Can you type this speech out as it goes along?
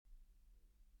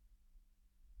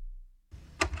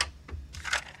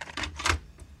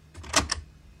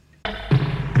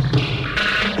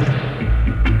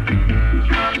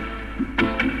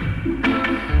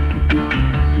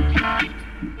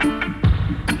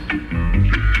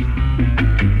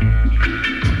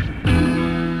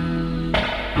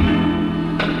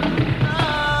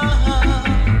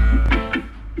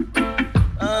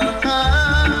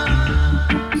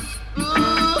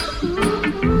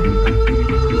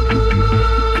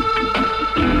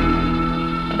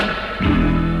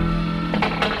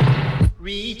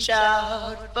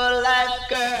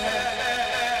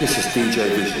This is DJ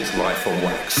ViSion's live on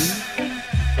WaX.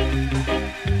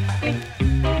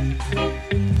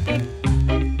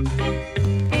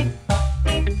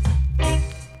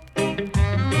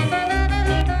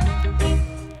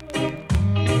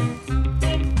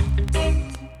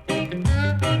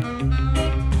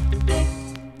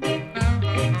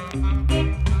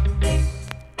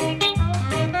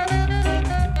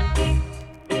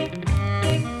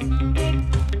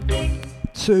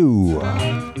 Two.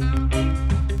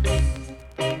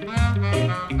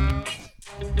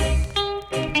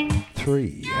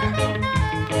 Three.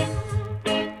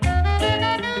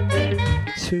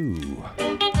 Two.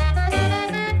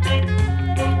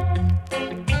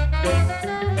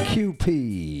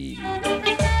 QP.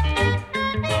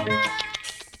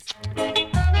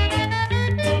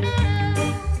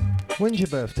 When's your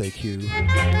birthday, Q?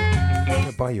 I'm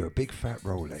gonna buy you a big fat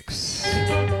Rolex.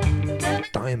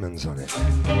 Diamonds on it.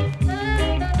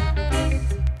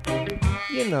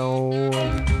 You know.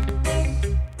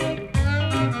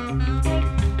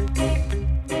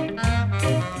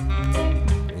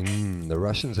 The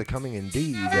Russians are coming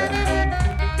indeed.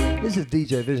 This is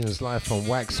DJ ViSion's live from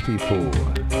WaX, people.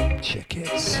 Check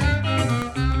it.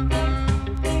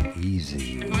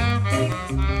 Easy.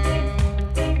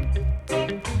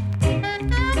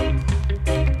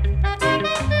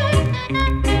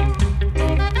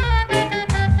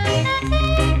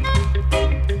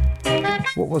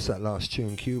 What was that last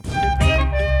tune, Cube?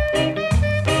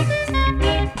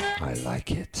 I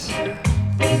like it.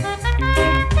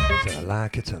 I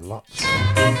like it a lot.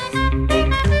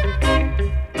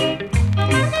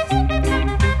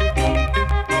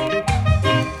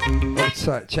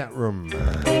 Website chat room.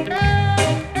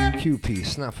 QP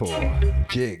Snaffle.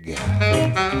 Jig.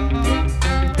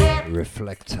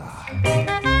 Reflector.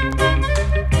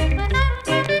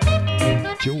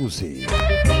 Julesy.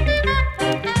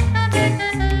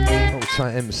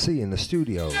 Outside MC in the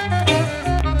studio.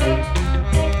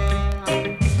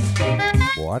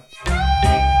 What?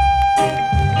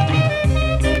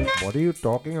 What are you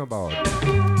talking about?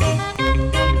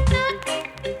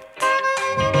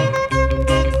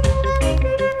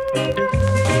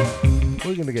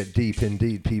 We're gonna get deep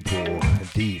indeed, people.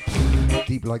 Deep.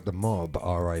 Deep like the mob,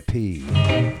 R.I.P.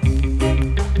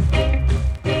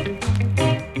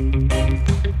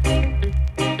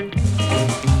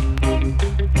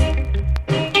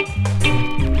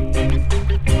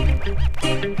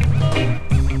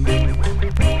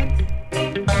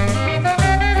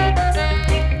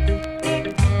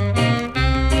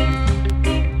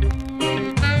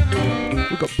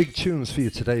 Big tunes for you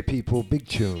today, people. Big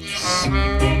tunes.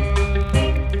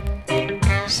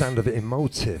 Sound of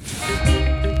EMOTIF.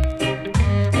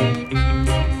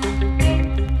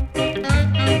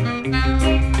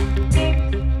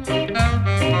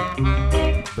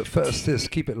 But first this,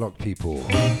 keep it locked, people.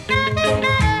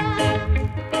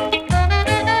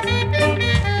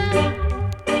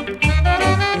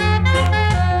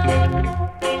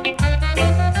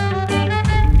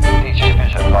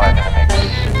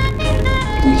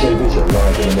 DJ ViSion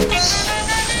live in the mix.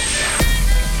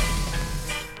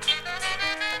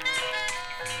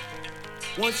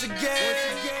 Once again,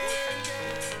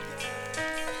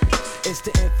 it's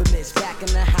the infamous back in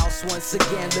the house once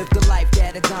again. Live the life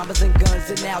that of diamonds and guns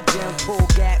and now gem pull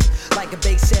gaps like a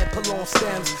bass head pull on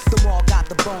stems. The mall got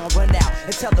the bomb, run out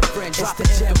and tell a friend drop a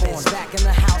gem on. Back in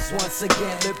the house once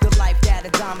again. Live the life that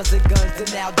of diamonds and guns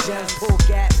and now gems pull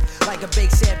gaps like a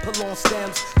bass head pull on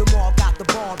stems. The mall got the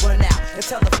bomb, run out and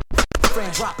tell a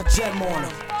friend drop a gem on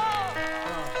him.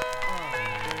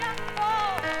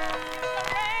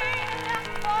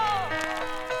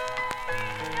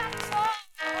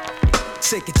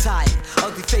 Sick and tired,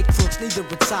 ugly fake crooks need to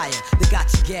retire. They got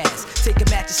your gas, take a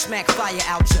match and smack fire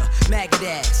out your maggot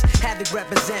ass. Have it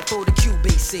represent for the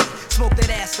QBC. Smoke that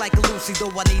ass like a Lucy,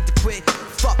 though I need to quit.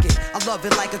 Fuck it, I love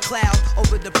it like a cloud.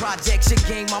 Over the projection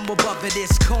game, I'm above it,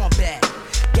 it's combat.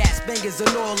 Gas bangers and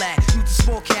all that. Use the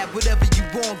small cab, whatever you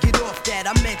want, get off that.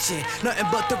 I mentioned nothing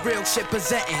but the real shit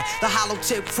presenting. The hollow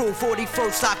tip crew,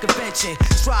 41st stop convention.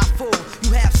 Strive full,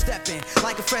 you half stepping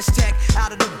like a fresh tech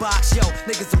out of the box. Yo,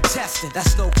 niggas, I'm testing,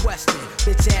 that's no question.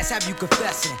 Bitch ass, have you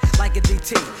confessing like a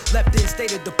DT? Left in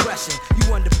state of depression,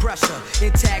 you under pressure.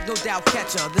 Intact, no doubt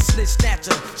catcher, the snitch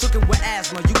snatcher. Shookin' with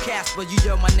asthma, you Casper, you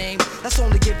yell my name. That's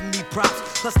only giving me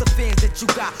props. Plus the fans that you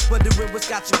got, wondering what's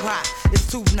got you hot.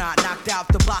 It's too knocked out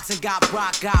the box and got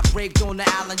rock. Got raped on the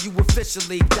island, you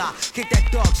officially got. Kick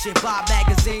that dog shit, buy a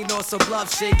magazine or some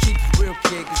love shit. Keep it real,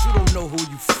 kid, cause you don't know who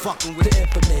you fucking with. The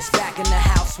infamous, back in the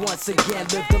house once again.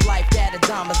 Live the life that had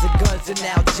diamonds and guns and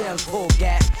now gems. Pull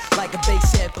gas like a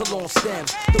bass head, pull on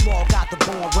stems. The mall got the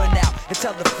bomb, run out and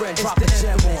tell a friend, drop the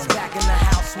gem on. Back in the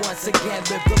house once again.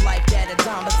 Live the life that had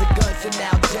diamonds and guns and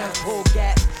now gems. Pull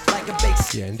gas like a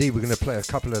bass. Yeah, indeed, we're going to play a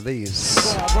couple of these.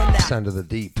 Sound of the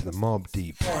Deep, the Mob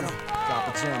Deep. Drop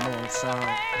a gem on, son.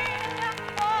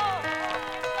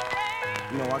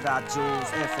 You know I got jewels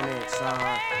infinite, son.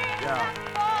 Yeah.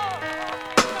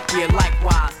 Yeah,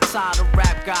 likewise, tired of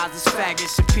rap guys, it's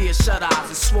faggots, your peers shut eyes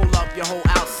and swole up your whole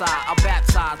outside. I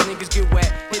baptize, niggas get wet,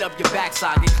 hit up your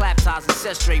backside, get clap ties and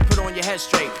set straight, put on your head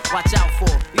straight. Watch out for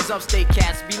these upstate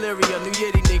cats, be leery of New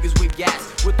Yiddy niggas with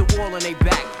gas, with the wall on they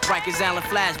back. Rikers Island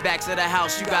flashbacks of the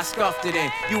house you got scuffed it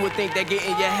in. You would think that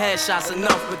getting your headshots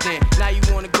enough, but then now you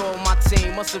wanna go on my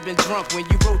team. Must have been drunk when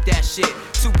you wrote that shit.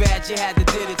 Too bad you had to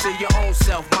did it to your own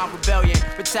self. My rebellion,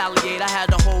 retaliate. I had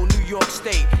the whole New York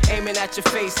state aiming at your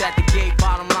face at the gate.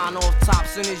 Bottom line off top,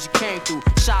 soon as you came through.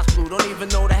 Shots blew, don't even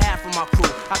know the half of my crew.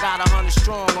 I got 100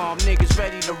 strong arm niggas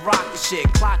ready to rock the shit.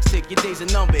 Clock tick, your days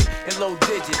are numbered in low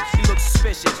digits. You look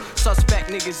suspicious. Suspect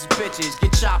niggas is bitches.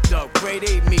 Get chopped up, grade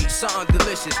A meat, something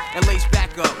delicious. And lace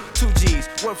back up, 2 G's,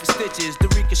 worth of stitches. To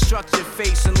reconstruct your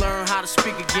face and learn how to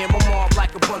speak again. My mob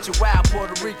like a bunch of wild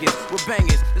Puerto Ricans with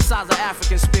bangers the size of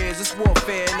African spears. It's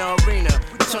warfare in the arena.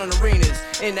 We turn arenas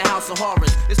in the house of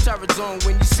horrors. It's terror zone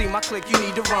when you see my clique. You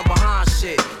need to run behind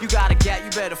shit. You got a gap,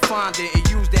 you better find it and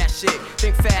use that shit.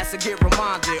 Think fast and get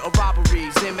reminded of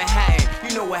robberies in Manhattan.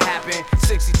 You know what happened?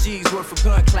 60 G's worth of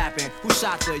gun clapping. Who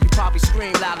shot her? You probably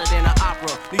scream louder than an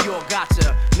opera. New York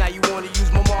gotcha. Now you wanna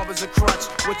use my mob as a crutch.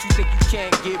 What you think you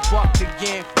can't get bucked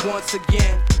again, once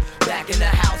again? Back in the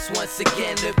house once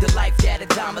again. Live the life that had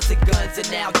diamonds and guns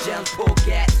and now gems. Pull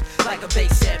gas like a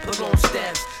bass head, pull on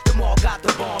stems. The mall got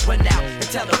the bomb, run out and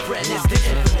tell a friend it's the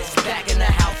infamous. Back in the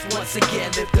house once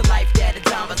again. Live the life that had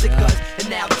diamonds and guns and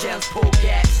now gems. Pull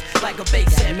gas like a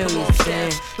bass head, pull on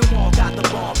stems. The mall got the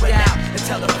bomb, run out and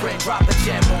tell a friend, drop a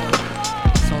gem on.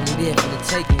 It's only there for the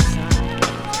taking, son.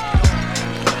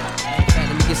 Matter of fact,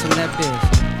 let me get some of that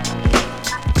biz.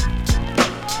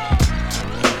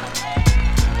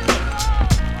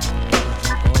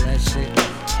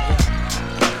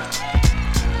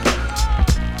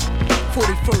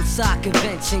 41st side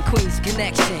convention, Queens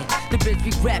connection. The bitch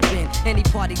we rapping. Any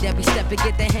party that we step and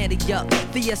get the handy up.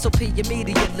 The SOP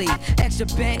immediately. Extra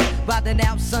bent, riding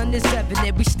out, sun is 7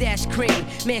 and we stash cream.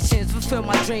 Mansions fulfill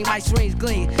my dream, ice rings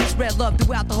gleam. Spread love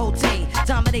throughout the whole team.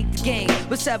 Dominate the game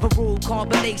with several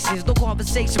combinations. No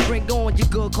conversation, bring on your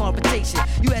good confrontation.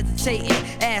 You hesitating,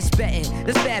 ass betting.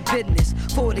 It's bad business.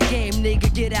 For the game,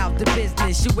 nigga, get out the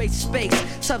business. You waste space.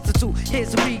 Substitute,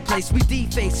 here's a replace. We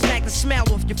deface, smack the smile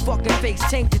off your fucking face.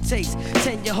 Change the taste,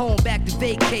 send you home back to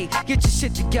vacate. Get your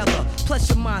shit together, plus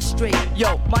your mind straight.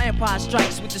 Yo, my empire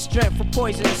strikes with the strength for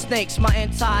poisonous snakes. My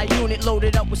entire unit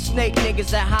loaded up with snake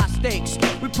niggas at high stakes.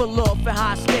 We pull off at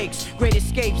high stakes. Great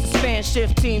escapes, the span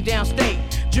shift team downstate.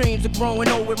 Dreams of growing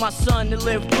old with my son to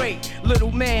live great.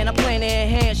 Little man, I plan to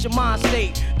enhance your mind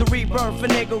state. The rebirth for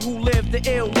nigga who lived the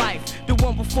ill life. The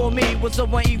one before me was a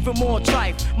one even more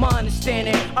trife. My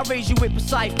understanding, I raise you with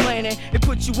precise planning. It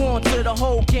put you on to the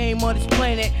whole game of this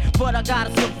planet. But I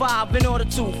gotta survive in order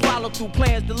to follow through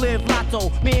plans to live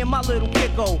lotto. Me and my little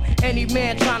kicko. Any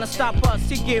man trying to stop us,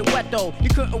 he get wet though. You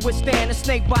couldn't withstand a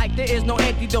snake bite, there is no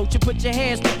antidote. You put your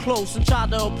hands too close and try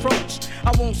to approach.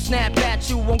 I won't snap at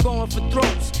you, I'm going for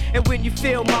throats. And when you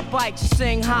feel my bite, you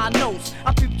sing high notes.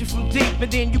 I peeped you from deep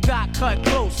and then you got cut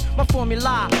close. My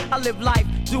formula, I live life,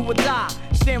 do or die.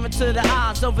 Staring to the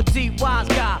eyes of a deep wise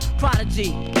guy.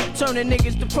 Prodigy, turning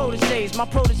niggas to proteges. My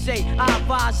protege, I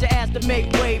advise your ass to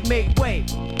make way, make way.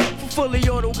 Fully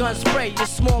auto gun spray, your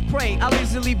small prey. I'll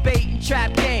easily bait and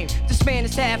trap game. This man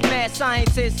is half mad,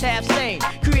 scientist half sane.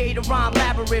 Create a rhyme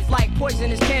labyrinth like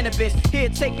poisonous cannabis. Here,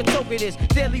 take a toke of this.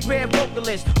 Deadly rare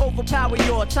vocalist. Overpower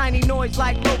your tiny noise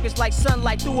like locusts. Like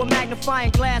sunlight through a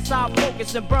magnifying glass. I'll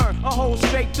focus and burn a hole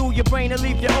straight through your brain and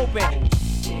leave you open.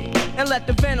 And let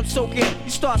the venom soak in. You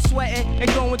start sweating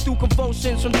and going through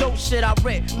convulsions from dope shit I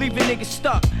rip. Leaving niggas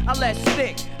stuck, I let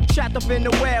stick. Trapped up in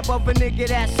the web of a nigga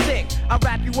that's sick. I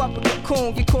wrap you up a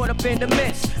cocoon, get caught up in the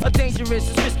mist. A dangerous,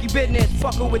 it's risky business,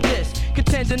 fuckin' with this.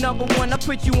 Contender number 1, I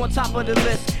put you on top of the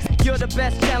list. You're the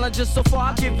best challenger so far,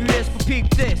 I'll give you this, but peep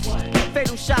this.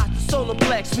 Fatal shot to solar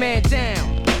plex, man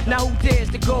down. Now who dares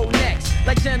to go next?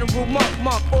 Like General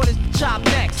Monk orders to chop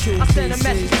next. I send a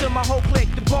message to my whole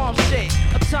clique, the bomb shit.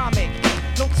 Atomic,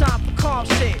 no time for calm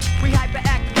shit. We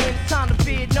hyperactive when it's time to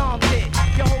Vietnam hit.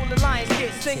 Your whole alliance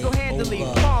gets single-handedly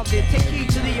palmed it. Take heed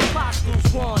to the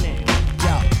apostles warning.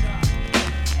 Yo,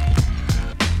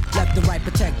 left to right,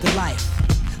 protect the life.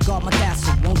 Guard my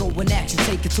castle, won't go in action. you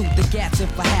take it to the gats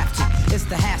if I have to. It's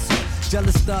the hassle.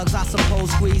 Jealous thugs, I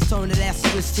suppose, squeeze, turn it ass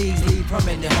Swiss cheese, leave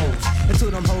permanent hoes. And to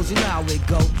them hoes, you know how it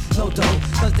go. No dough,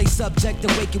 cause they subject to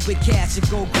waking with cash and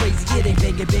go crazy. It ain't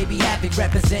banging, baby, happy,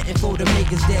 representing for the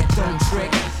niggas that don't trick.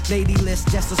 Lady list,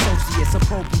 just associates,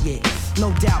 appropriate.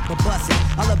 No doubt, but bustin'.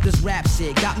 I love this rap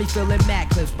shit. Got me feeling mad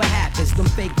clips. What happens? Them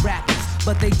fake rappers.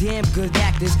 But they damn good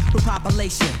actors. With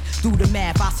population. Do the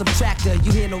math, I subtract her.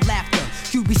 You hear no laughter.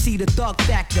 QBC the thug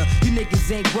factor. You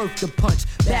niggas ain't worth the punch.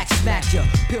 Back smack ya.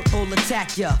 Pitbull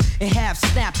attack ya. And half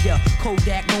snap ya.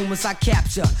 Kodak moments I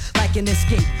capture. Like an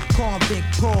escape. Convict,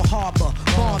 Pearl Harbor.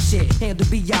 Bomb shit. Handle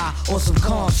BI or some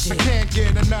calm shit. I can't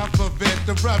get enough of it.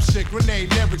 The rough shit.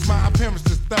 Grenade lyrics. My appearance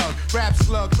is thug. Rap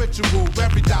slug ritual.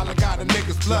 Every dollar got a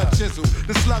nigga's blood chisel.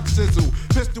 The slug sizzle.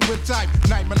 Pistol with type.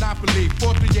 Night monopoly.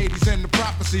 4380s in the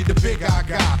prophecy. The big I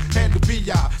got. Handle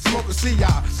BI. Smoke a CI.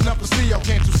 Snuff a CO.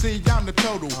 Can't you see? I'm the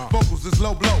total. Vocals is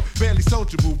low blow. Barely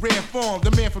sociable. Rare form.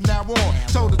 The man from now on.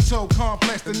 Toe to toe.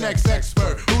 Complex. The next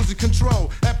expert. Who's in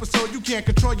control? Episode. You can't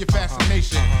control your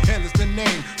fascination. Hell is the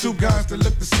name. Two guns that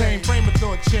look the same. Frame of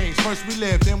thought change. First we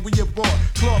live. Then we abort.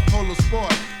 Cloth polo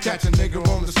sport. Catch a nigga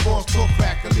on the sports. Talk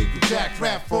back. Illegal jack.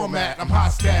 Rap format. I'm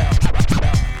hostile.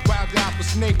 Wild out for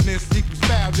snakeness equals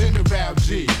foul in the round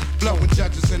G. Blowing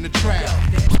judges in the trap.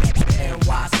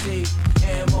 NYC,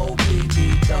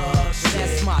 MOBB, thug shit.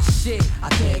 That's my shit. I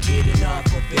can't get enough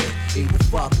of it. Either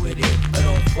fuck with it or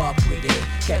don't fuck with it.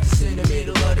 Catch us in the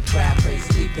middle of the crowd,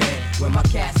 crazy band. When my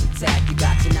cats attack, you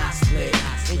got your knot split.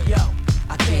 And yo,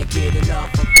 I can't get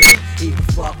enough of it. Either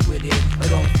fuck with it or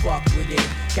don't fuck with it.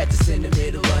 Catch us in the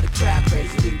middle of the crowd,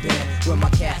 crazy band. When my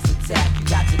cats attack, you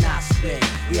got your knot split.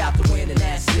 We out to win and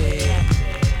that's it.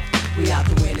 We out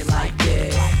to win it like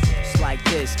this. It's like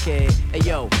this, kid. Hey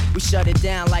yo, we shut it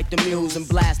down like the Muse and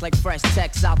blast like fresh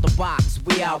text out the box.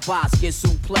 We out box, get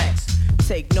suplex.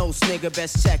 Take notes, nigga,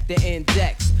 best check the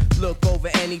index. Look over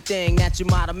anything that you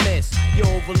might have missed. You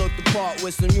overlooked the part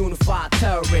with some unified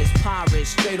terrorists. Pirates,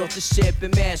 straight off the ship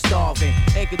and man starving.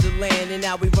 Anchored the land and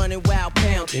now we running wild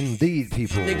pound. Indeed,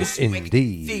 people,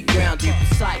 indeed. Feet grounded,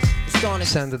 precise.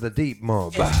 Sound of the deep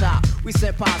mob. We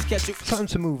sent pops catch you. Time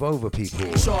to move over,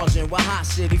 people. Charging with hot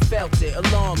city, felt it,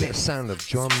 alarming. The sound of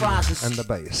drum and the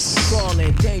bass.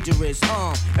 Crawling, dangerous,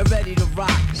 and ready to rock.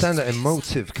 Sound of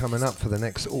emotive coming up for the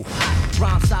next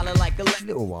rhyme solid like a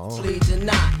little while.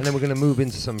 And then we're gonna move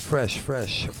into some fresh,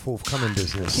 forthcoming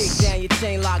business. Kick down your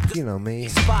chain lock. You know me.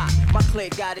 Spot. My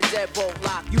click got his deadbolt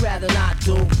lock. You rather not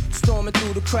do. Storming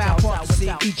through the crowd.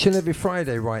 Each and every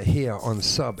Friday right here on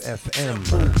Sub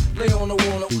FM. On the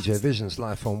wall, DJ Vision's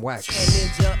live on WaX.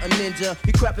 A ninja,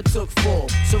 he crept and took full.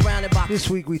 Surrounded by this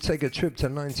week we take a trip to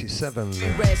 97.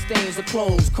 Red stains of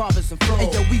clothes, carpets and floors.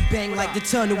 And yo, we bang like the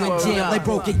tunnel in jam. Like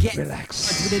broke again.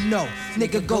 Relax. Didn't know.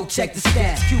 Nigga, go check the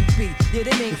stats. QB, yeah,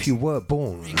 they ain't if you were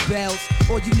born bells,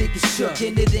 or you niggas shook,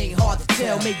 and it ain't hard to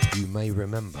tell. You may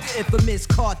remember. Infamous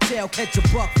cartel, catch a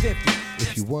buck 50.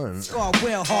 If you weren't, scar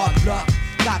well, hard luck.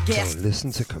 Got gas. Don't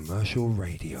listen to commercial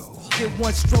radio. Get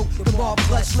one stroke, the ball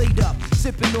clutch laid up.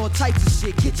 Sipping all types of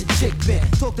shit, get your chick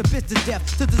bent. Talk to bitch to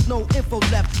death, till there's no info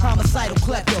left. Homicidal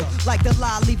klepto, like the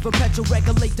lie, leave perpetual,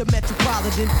 regulate the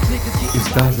metropolitan. Niggas get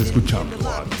Estás escuchando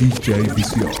a DJ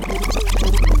ViSion.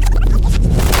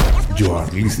 You are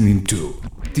listening to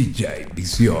DJ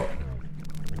ViSion.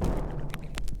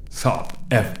 Sub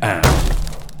FM.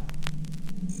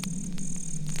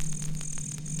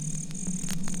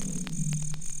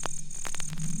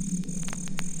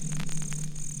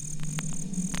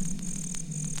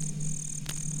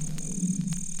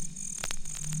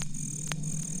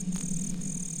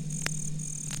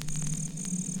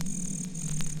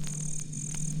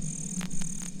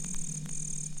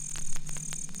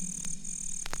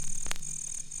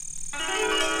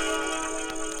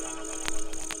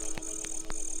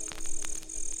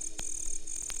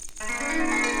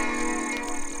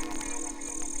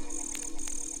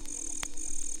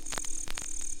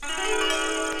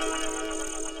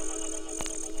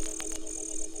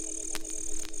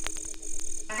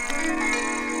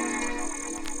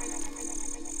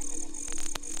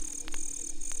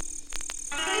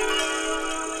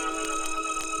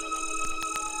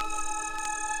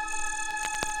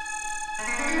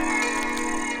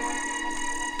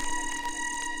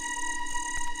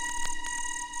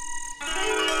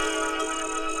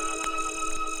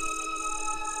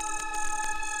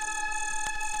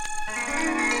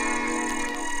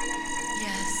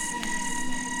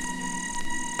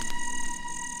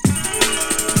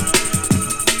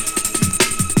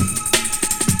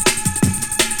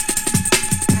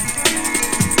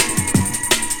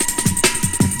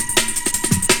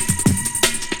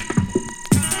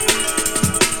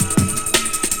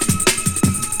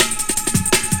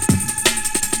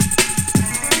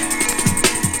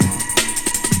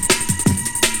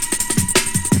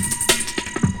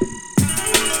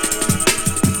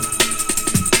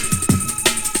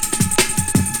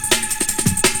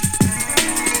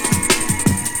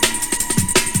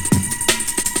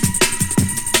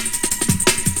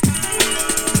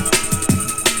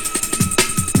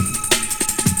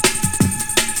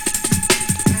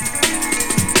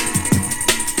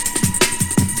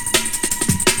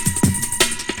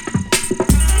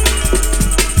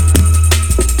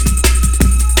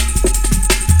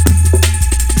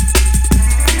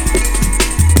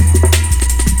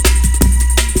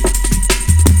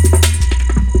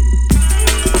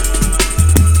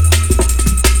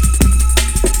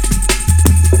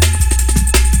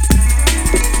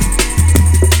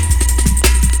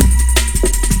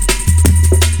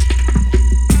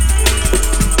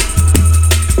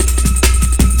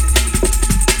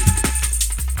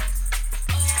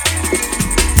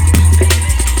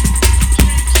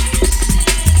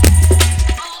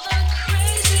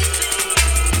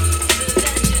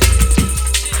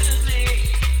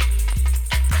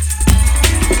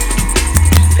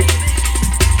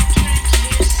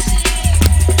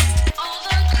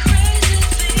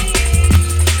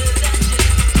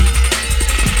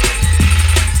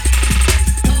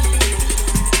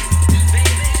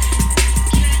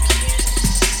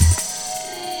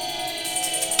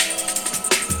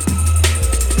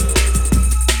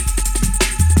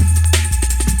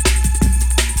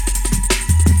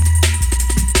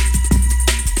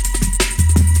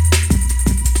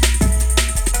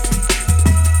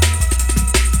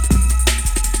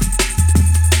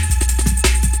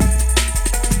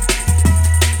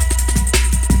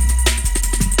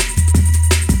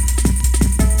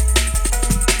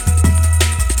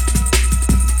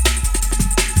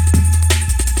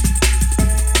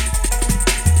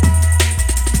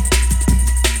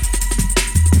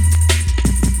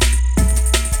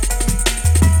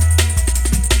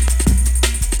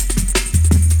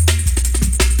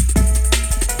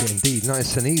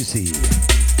 Nice and easy.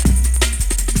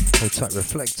 Hold tight,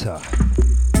 Reflector.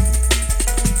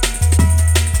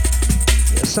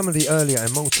 Yeah, some of the earlier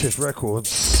EMOTIF records.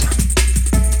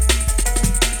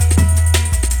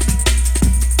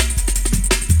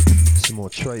 Some more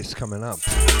Trace coming up.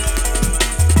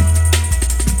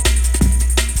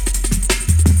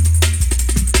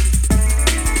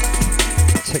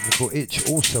 Technical Itch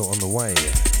also on the way.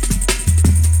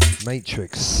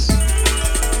 Matrix.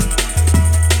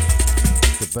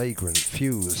 The Vagrant,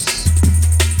 Fuse.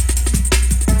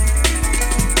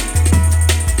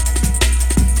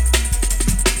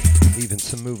 Even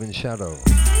some Moving Shadow.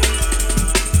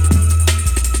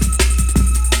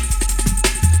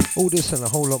 All this and a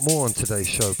whole lot more on today's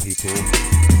show, people.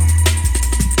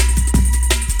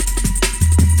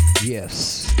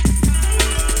 Yes.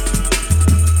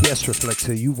 Yes,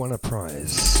 Reflector, you won a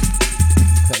prize.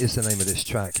 That is the name of this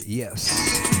track. Yes.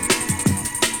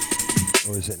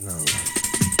 Or is it no?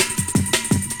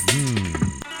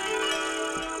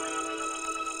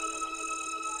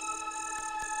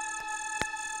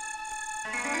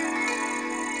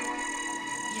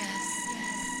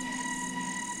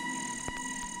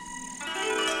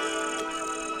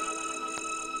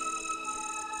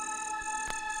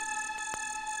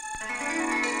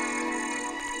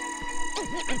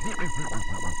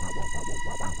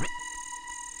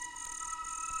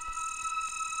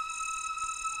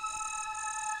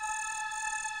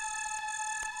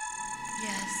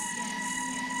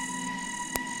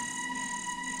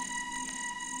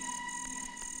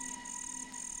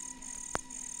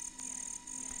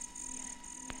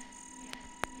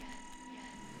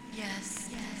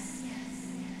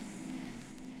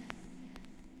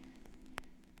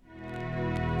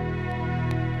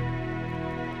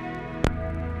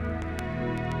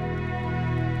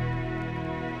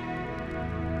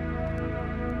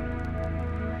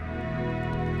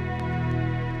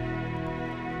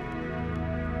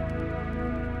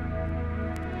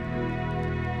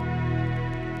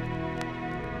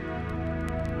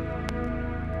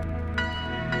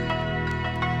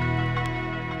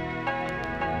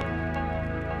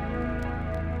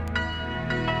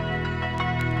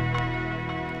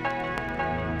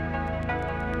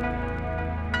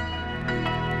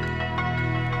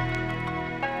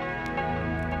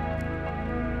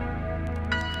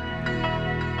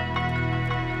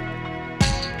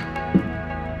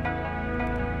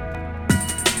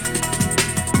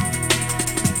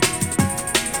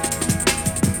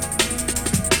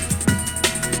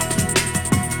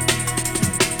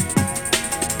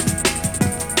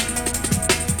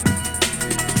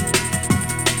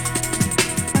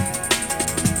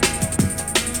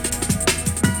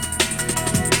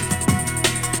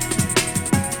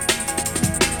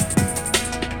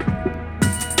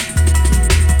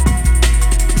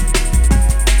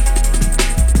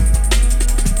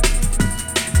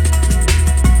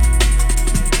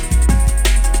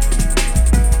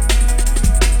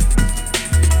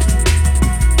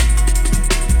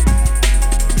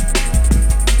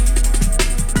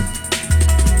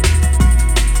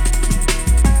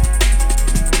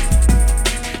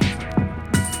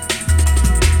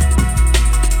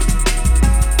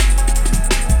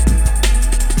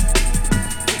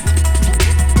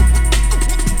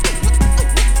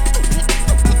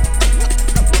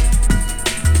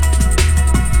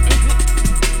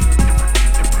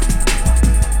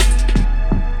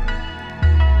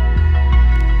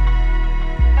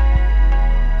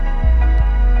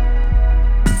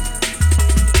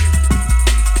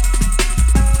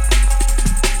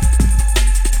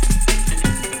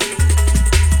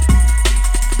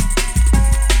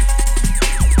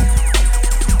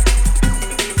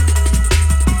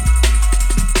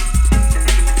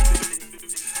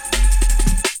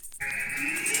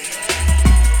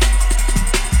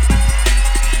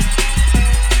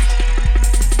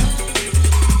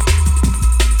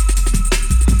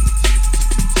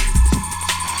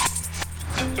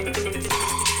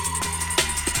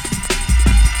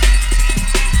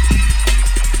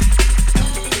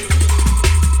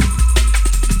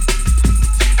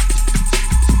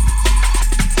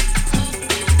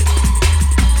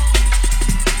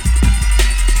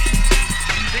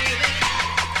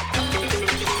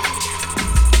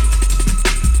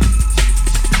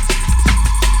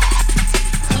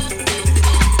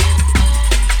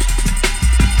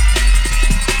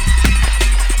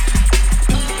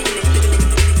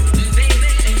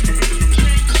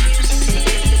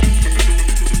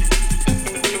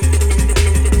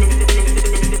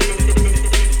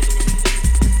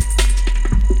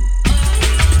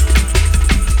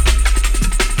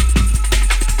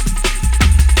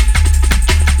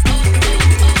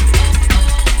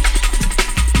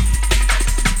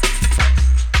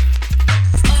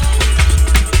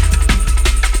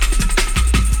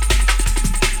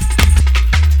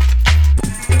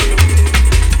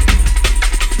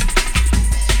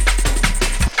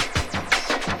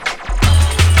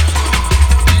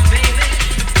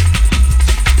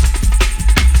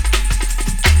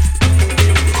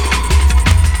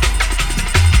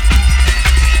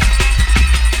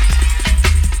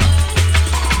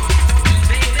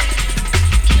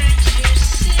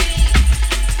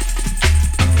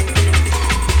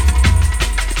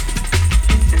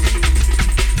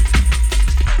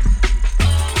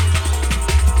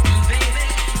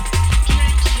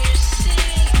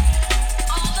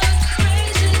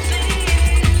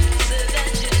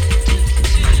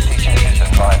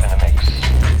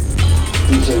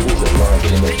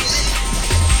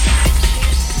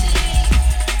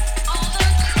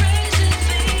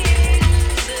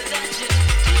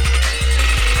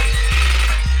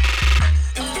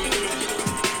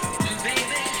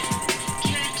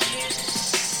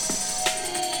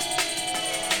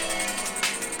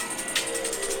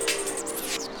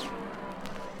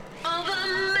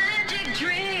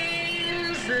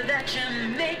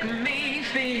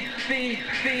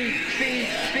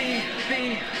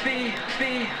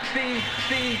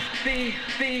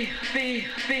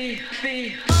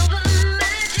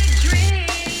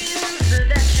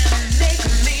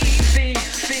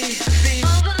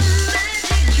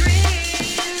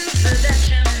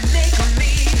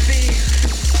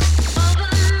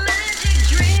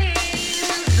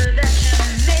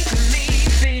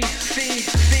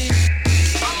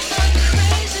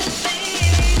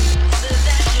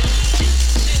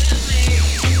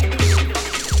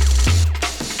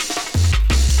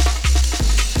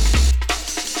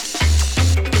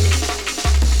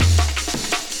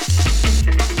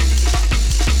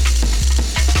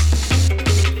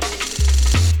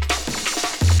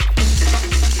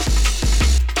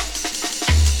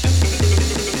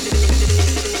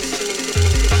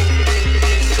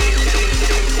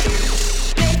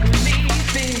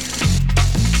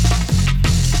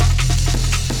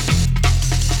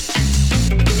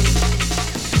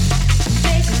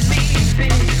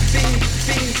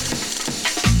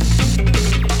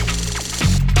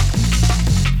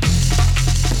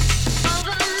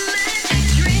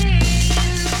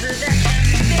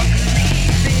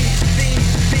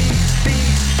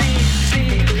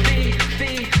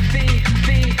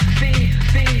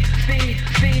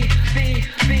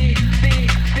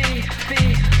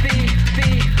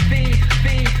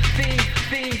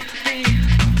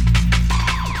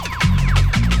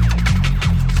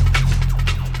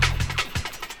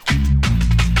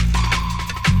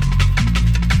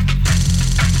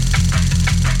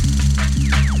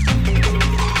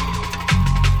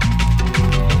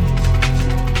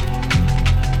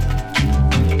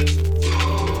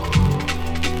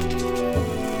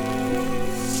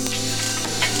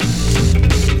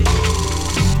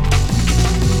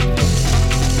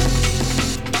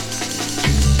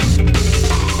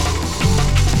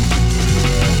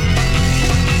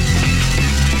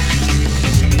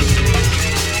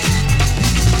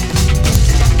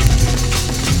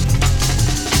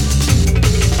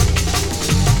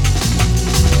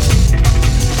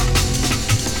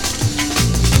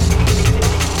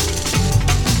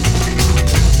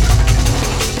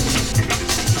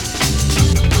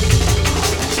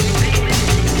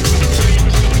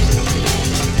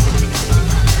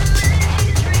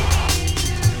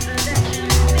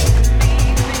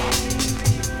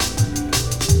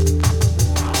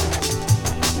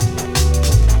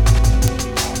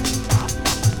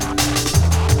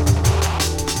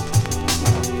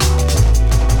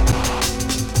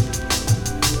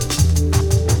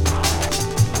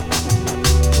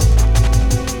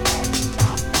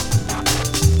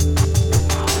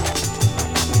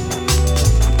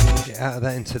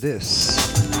 Into this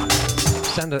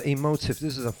standard EMOTIF.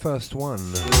 This is the first one.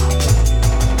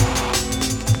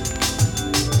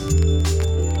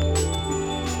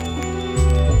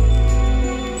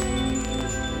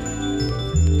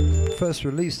 First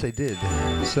release they did,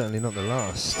 certainly not the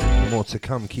last. More to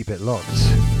come, keep it locked.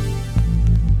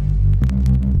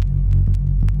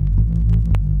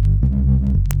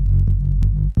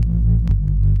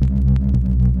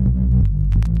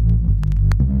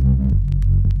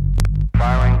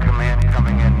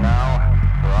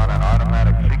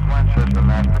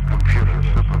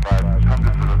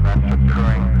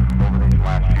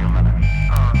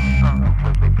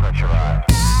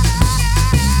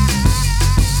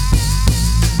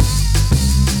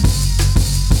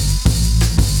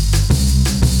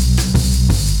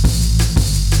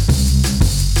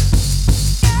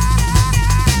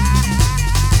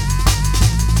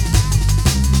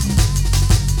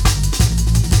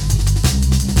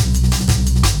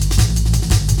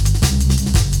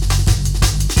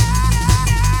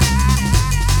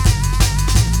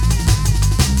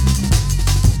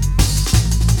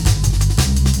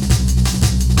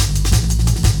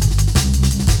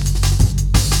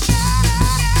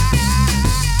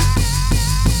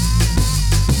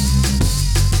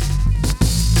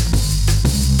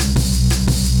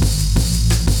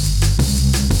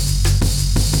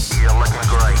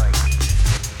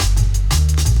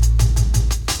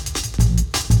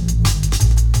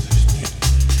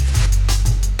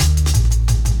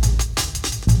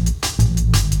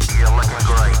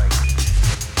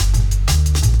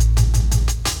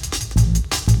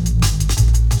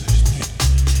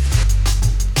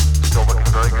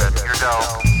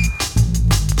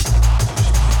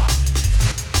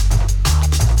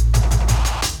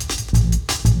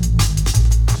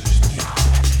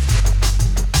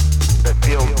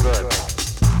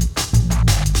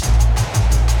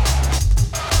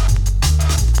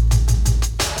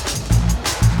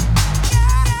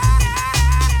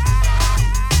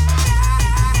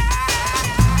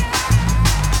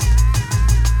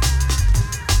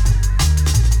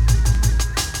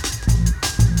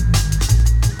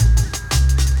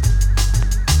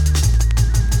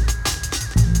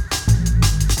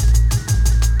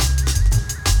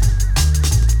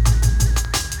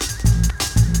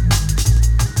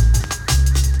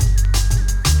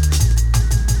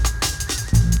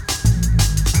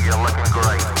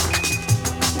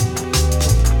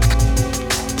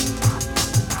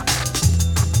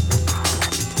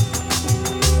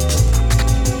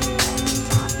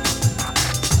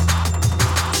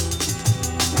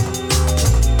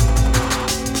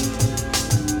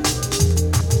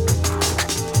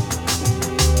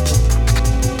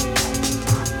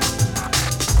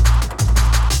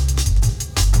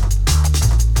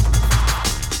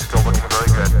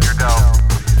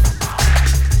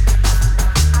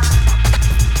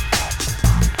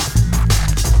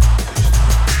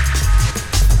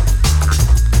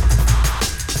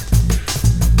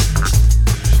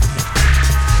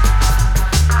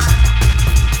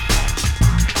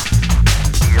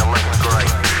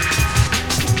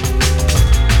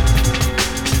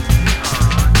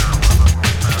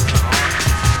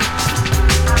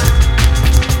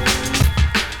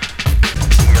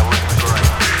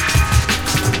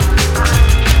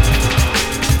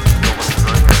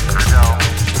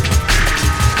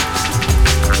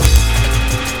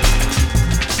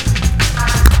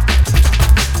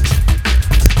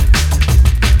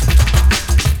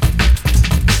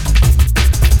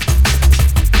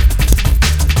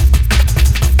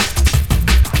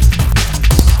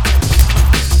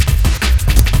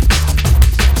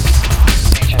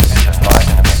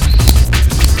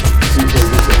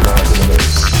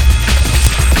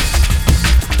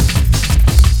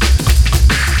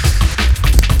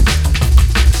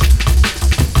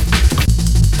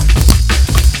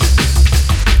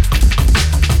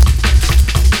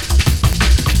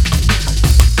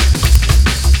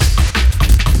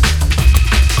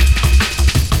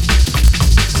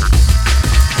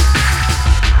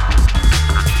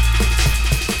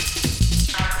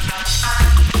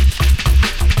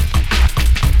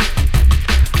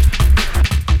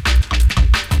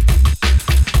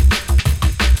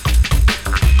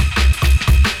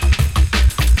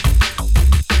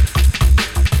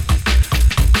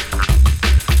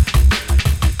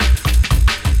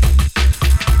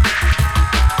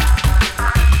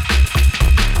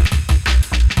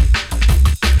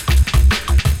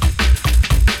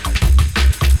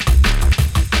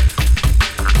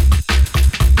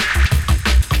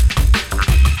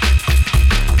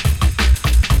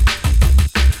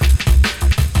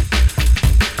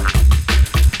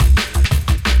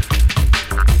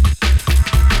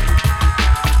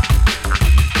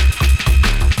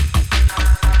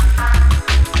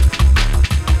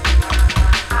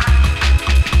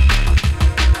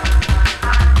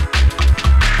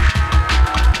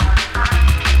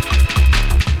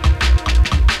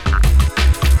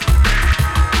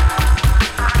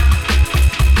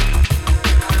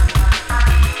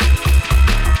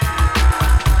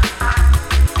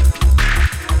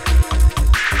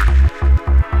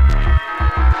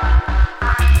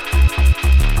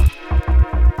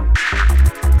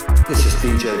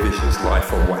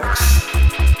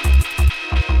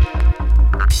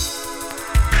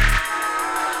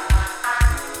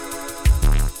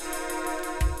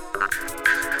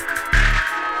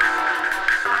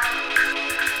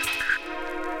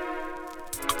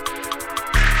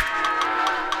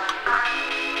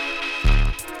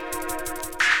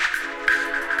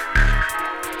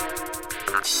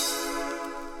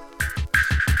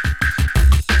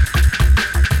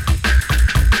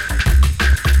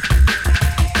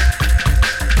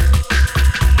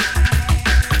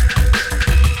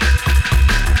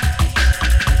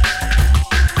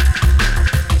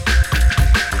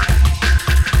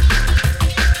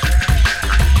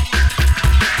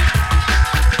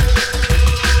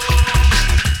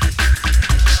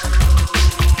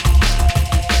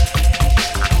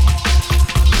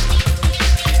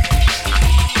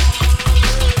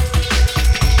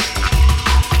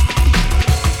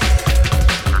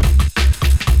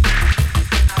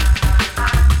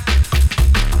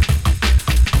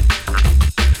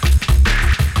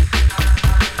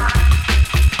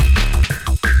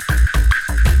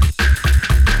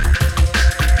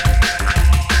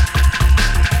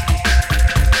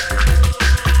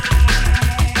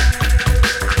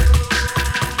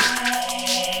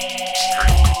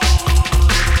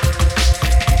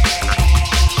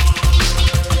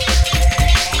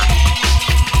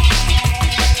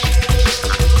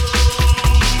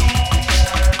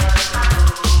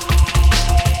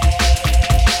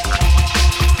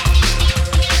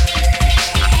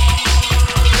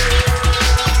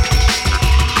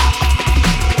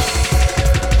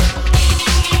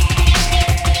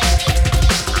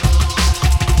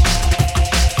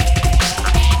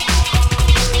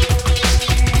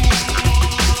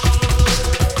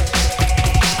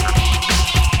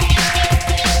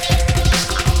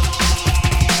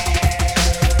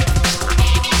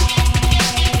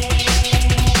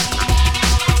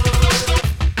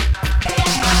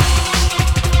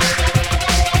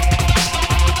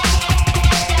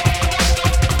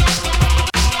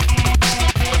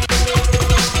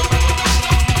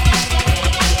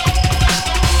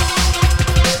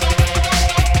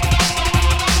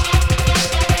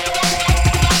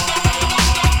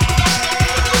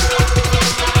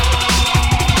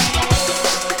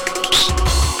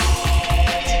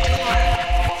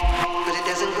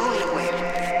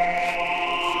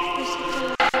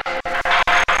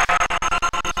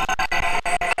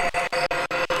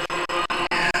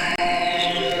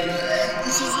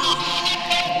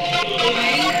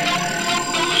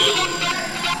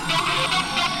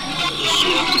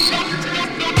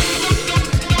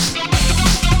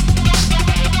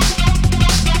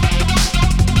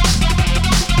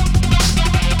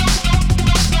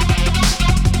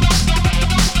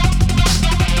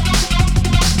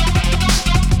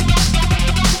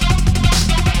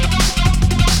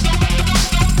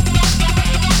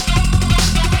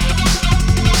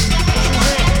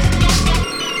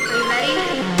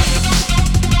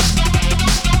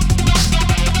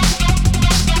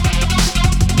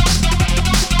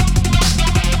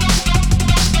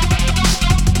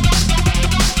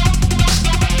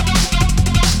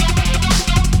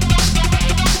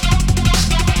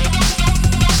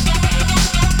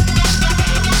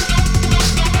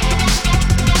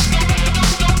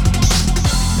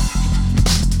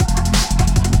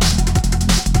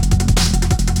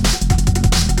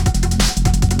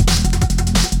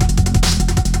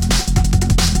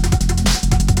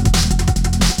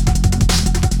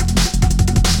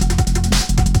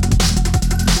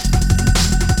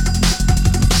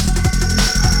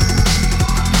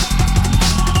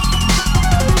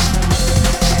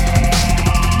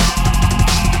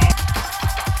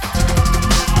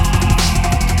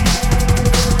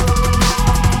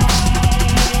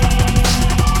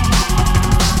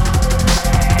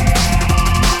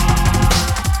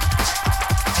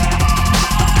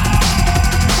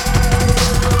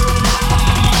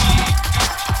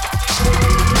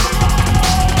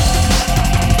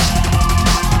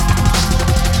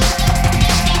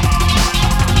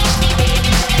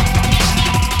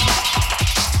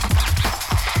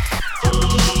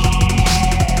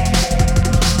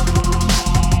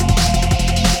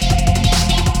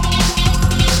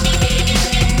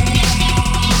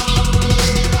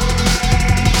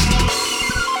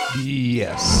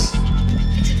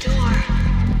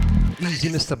 Easy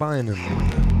Mr. Bynum.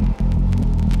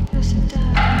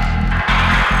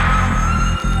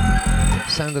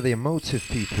 Sound of the Emotive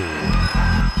people.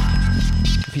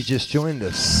 If you just joined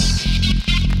us,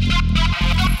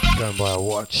 go and buy a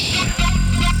watch.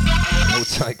 Hold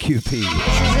tight, QP.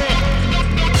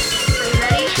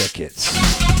 Check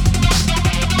it.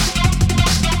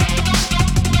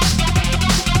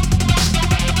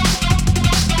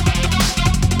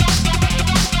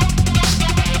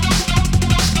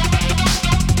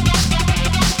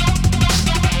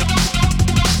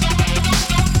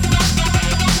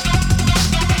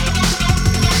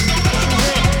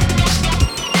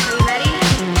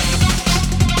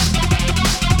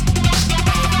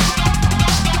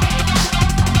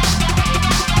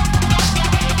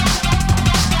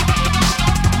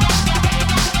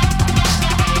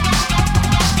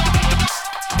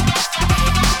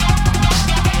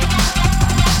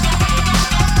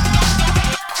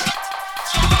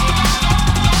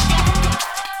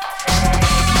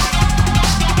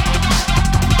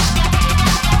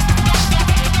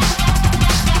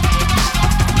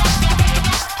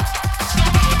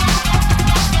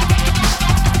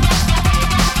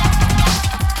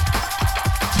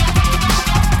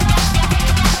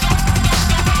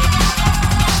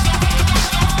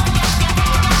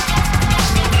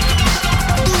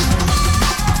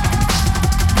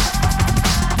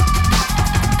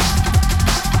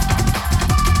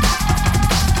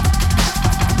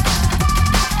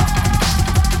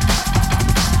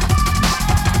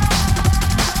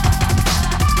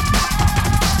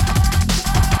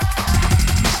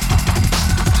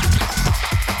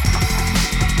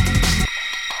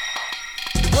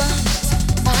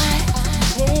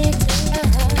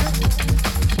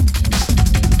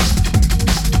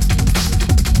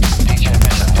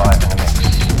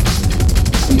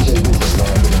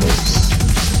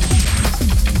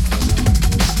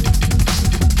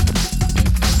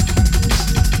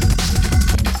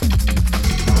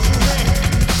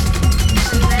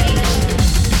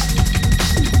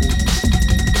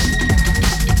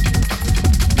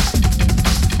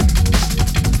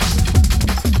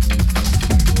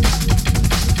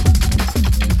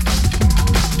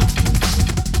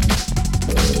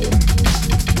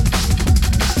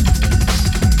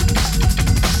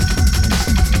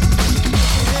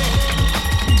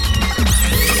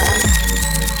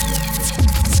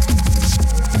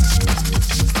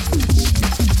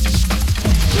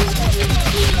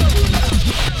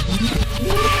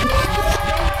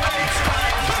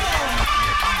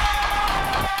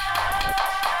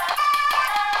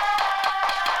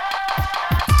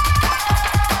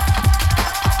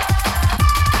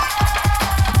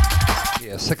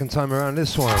 Time around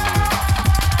this one.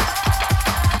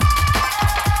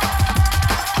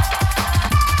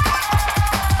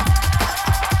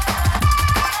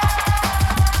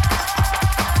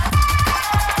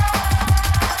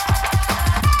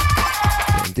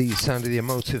 Indeed, sound of the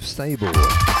Emotive stable.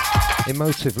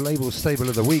 Emotive label stable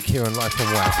of the week here on Life on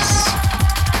WaX.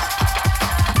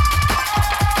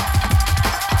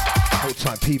 Hold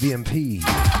tight, PBMP.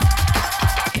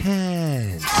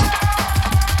 Can't.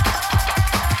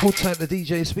 Hold tight, the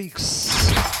DJ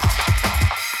speaks.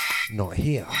 Not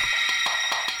here.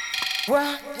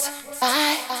 What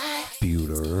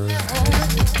Bueller.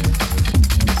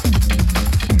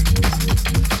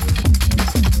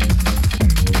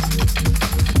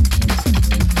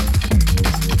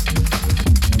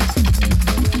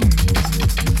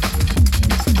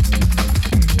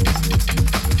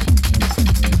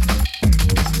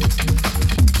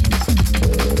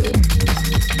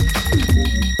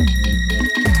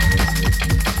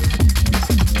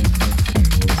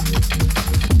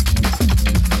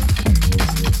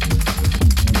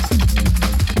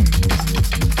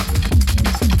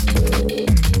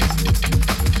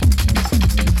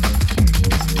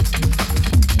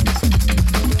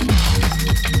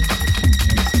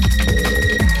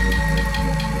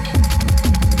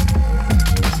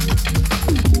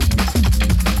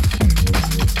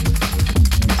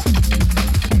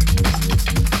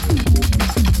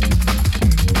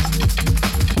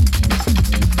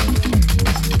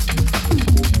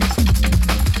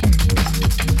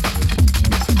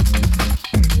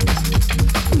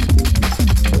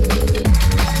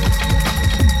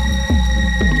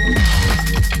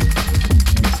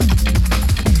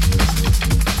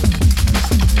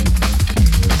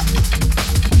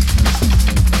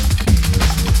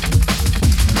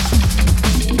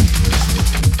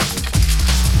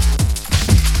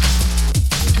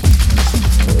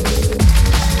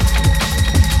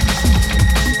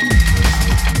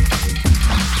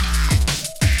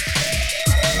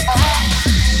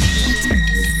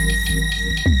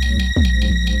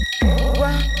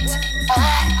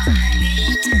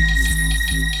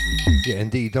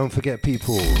 Friday. Don't forget,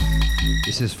 people.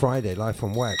 This is Friday, live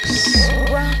from WaX.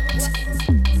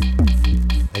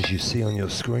 As you see on your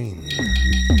screen.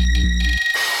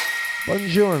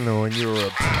 Buongiorno in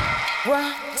Europe.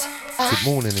 Good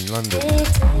morning in London.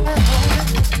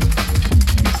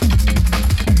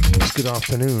 It's good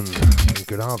afternoon and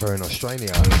good ava in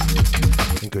Australia.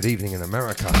 And good evening in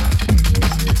America.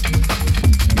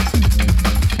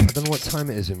 I don't know what time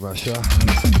it is in Russia.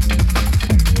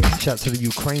 Shout to the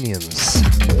Ukrainians.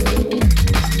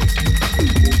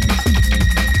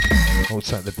 Hold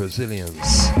tight the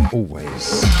Brazilians,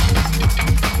 always.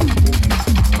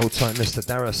 Hold tight Mr.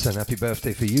 Darrison, happy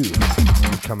birthday for you.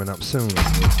 Coming up soon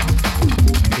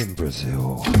in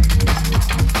Brazil.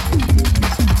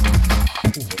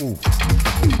 Ooh, ooh.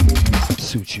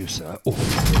 Suit you, sir. Ooh.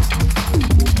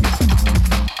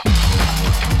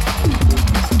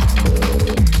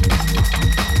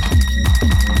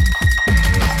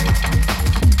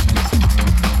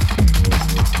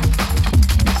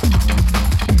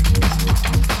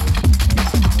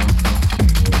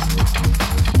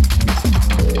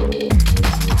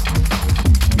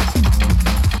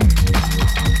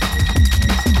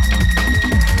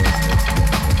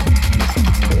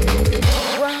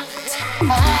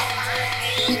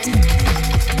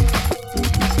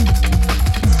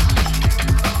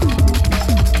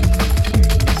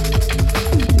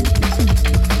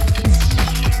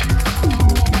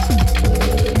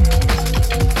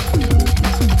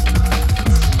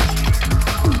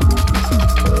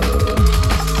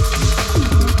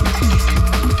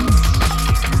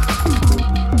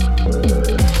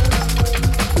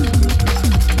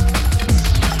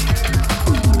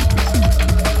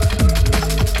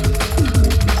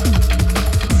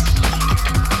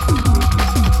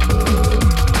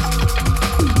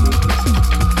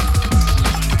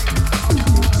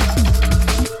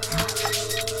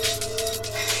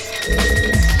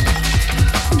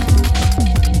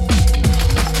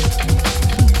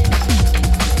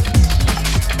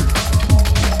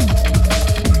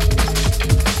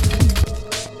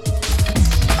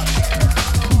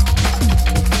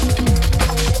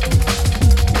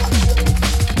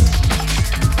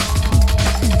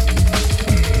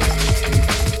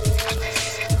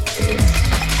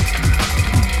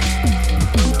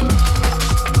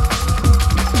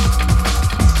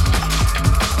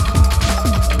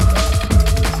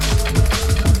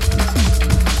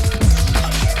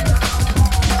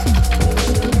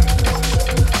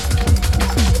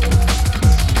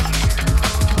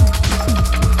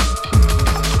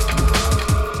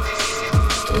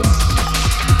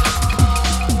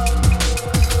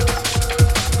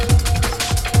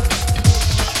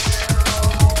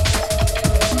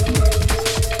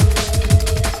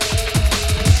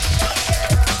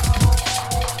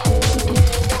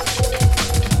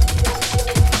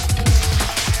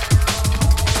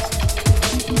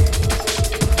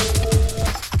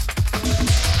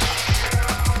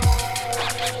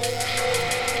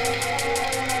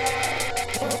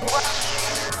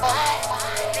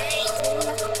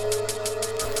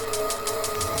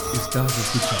 Estás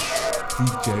escuchando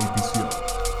DJ ViSion.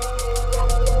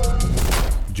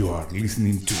 You are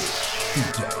listening to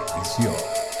DJ ViSion,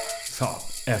 South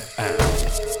FM.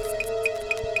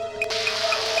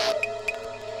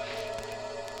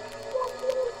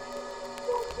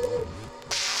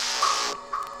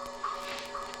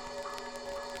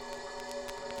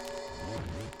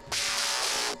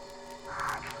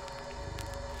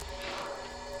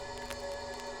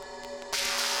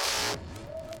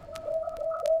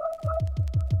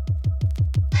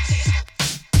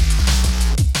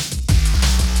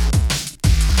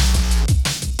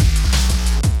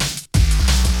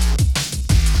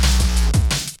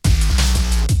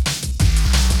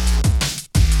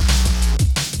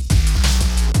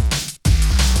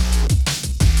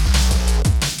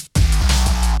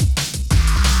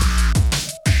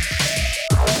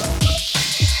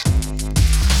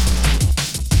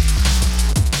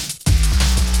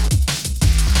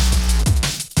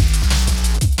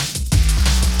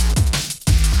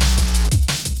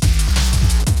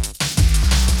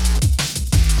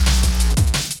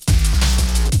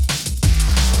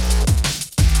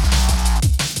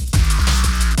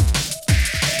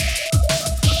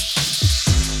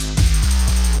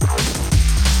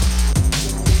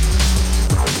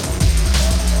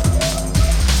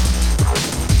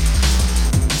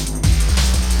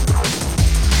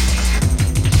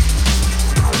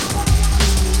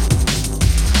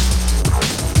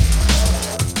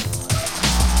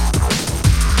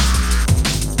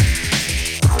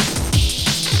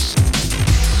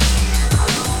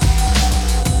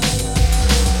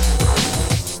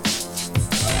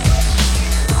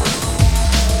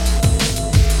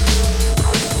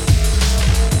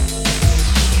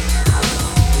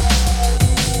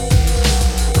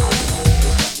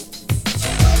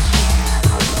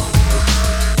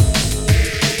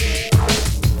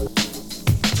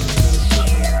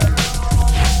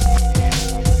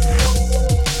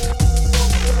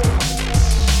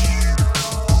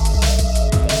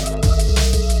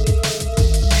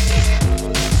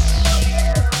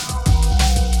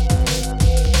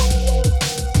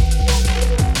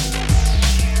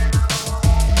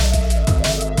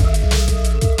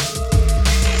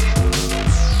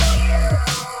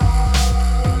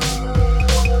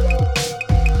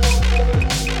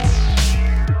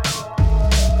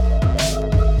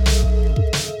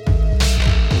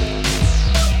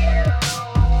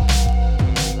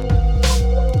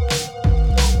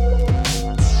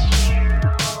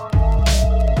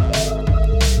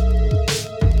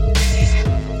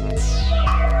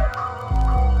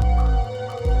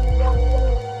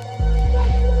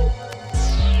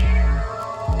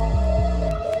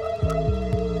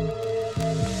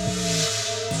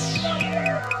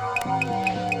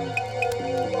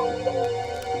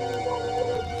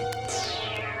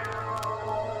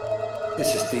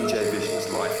 DJ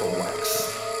Vision's life on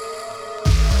wax.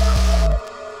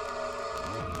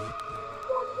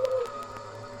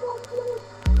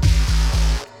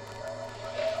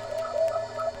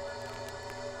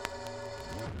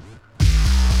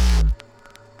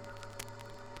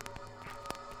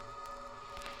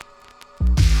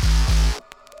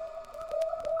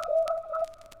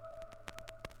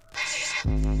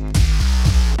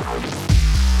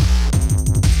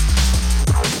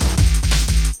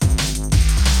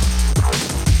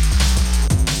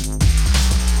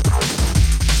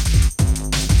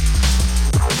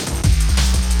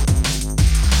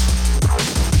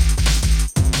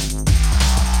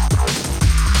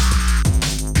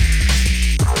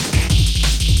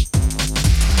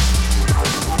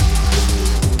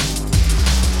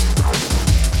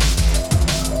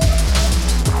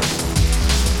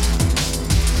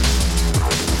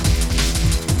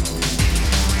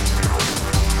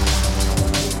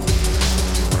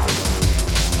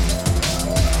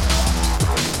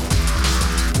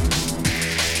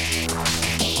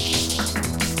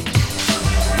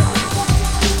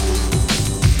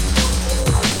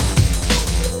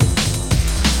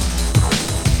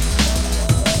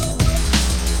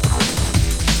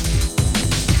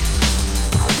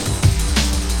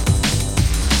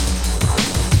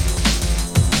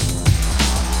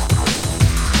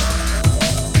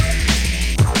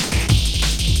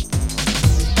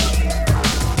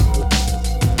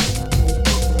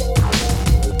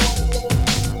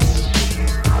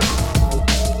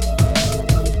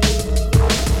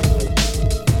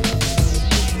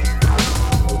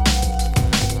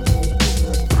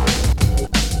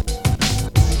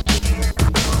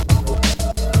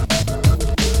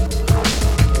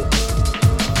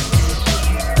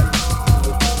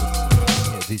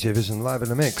 DJ Vision live in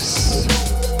the mix.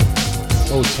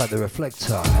 Old like the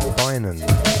Reflector, Bynon.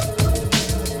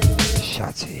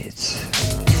 Shut it.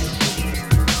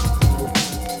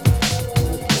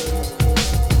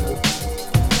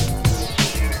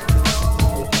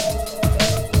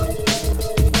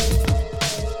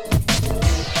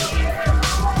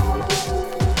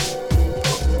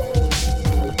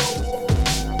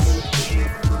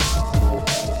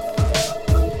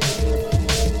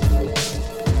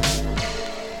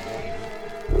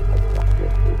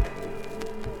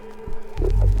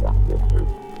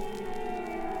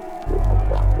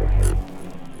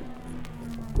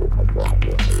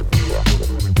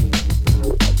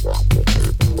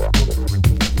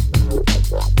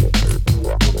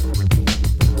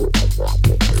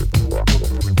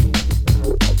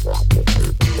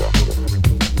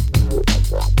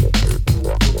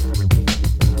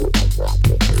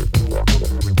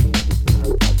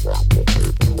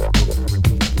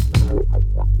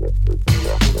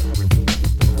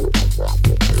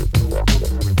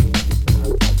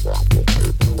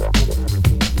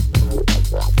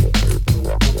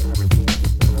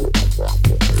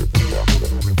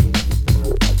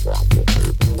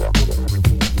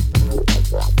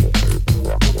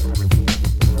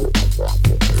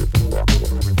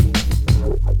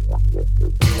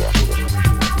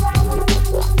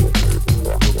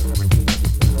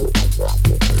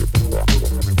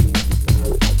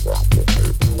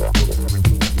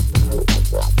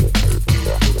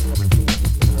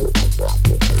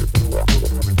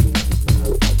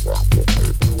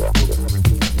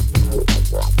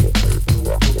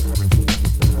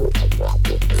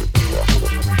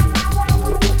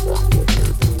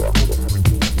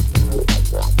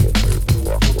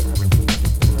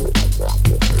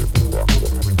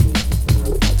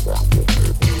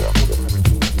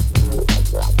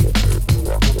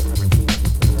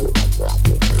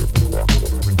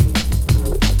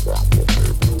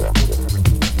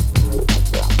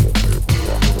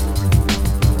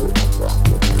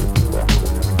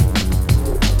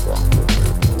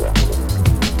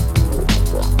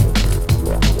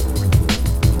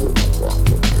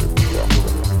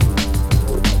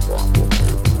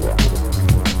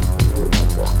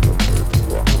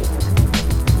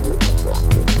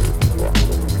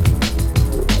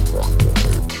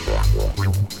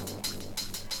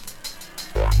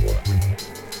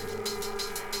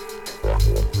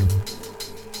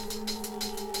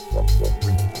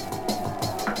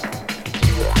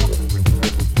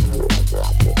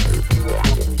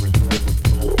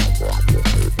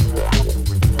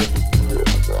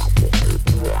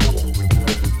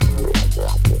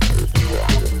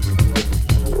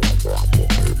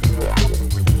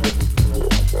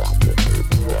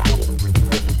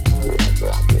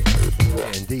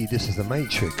 This is the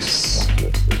Matrix.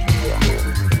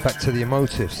 Back to the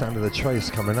EMOTIF, Sound of the Trace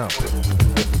coming up.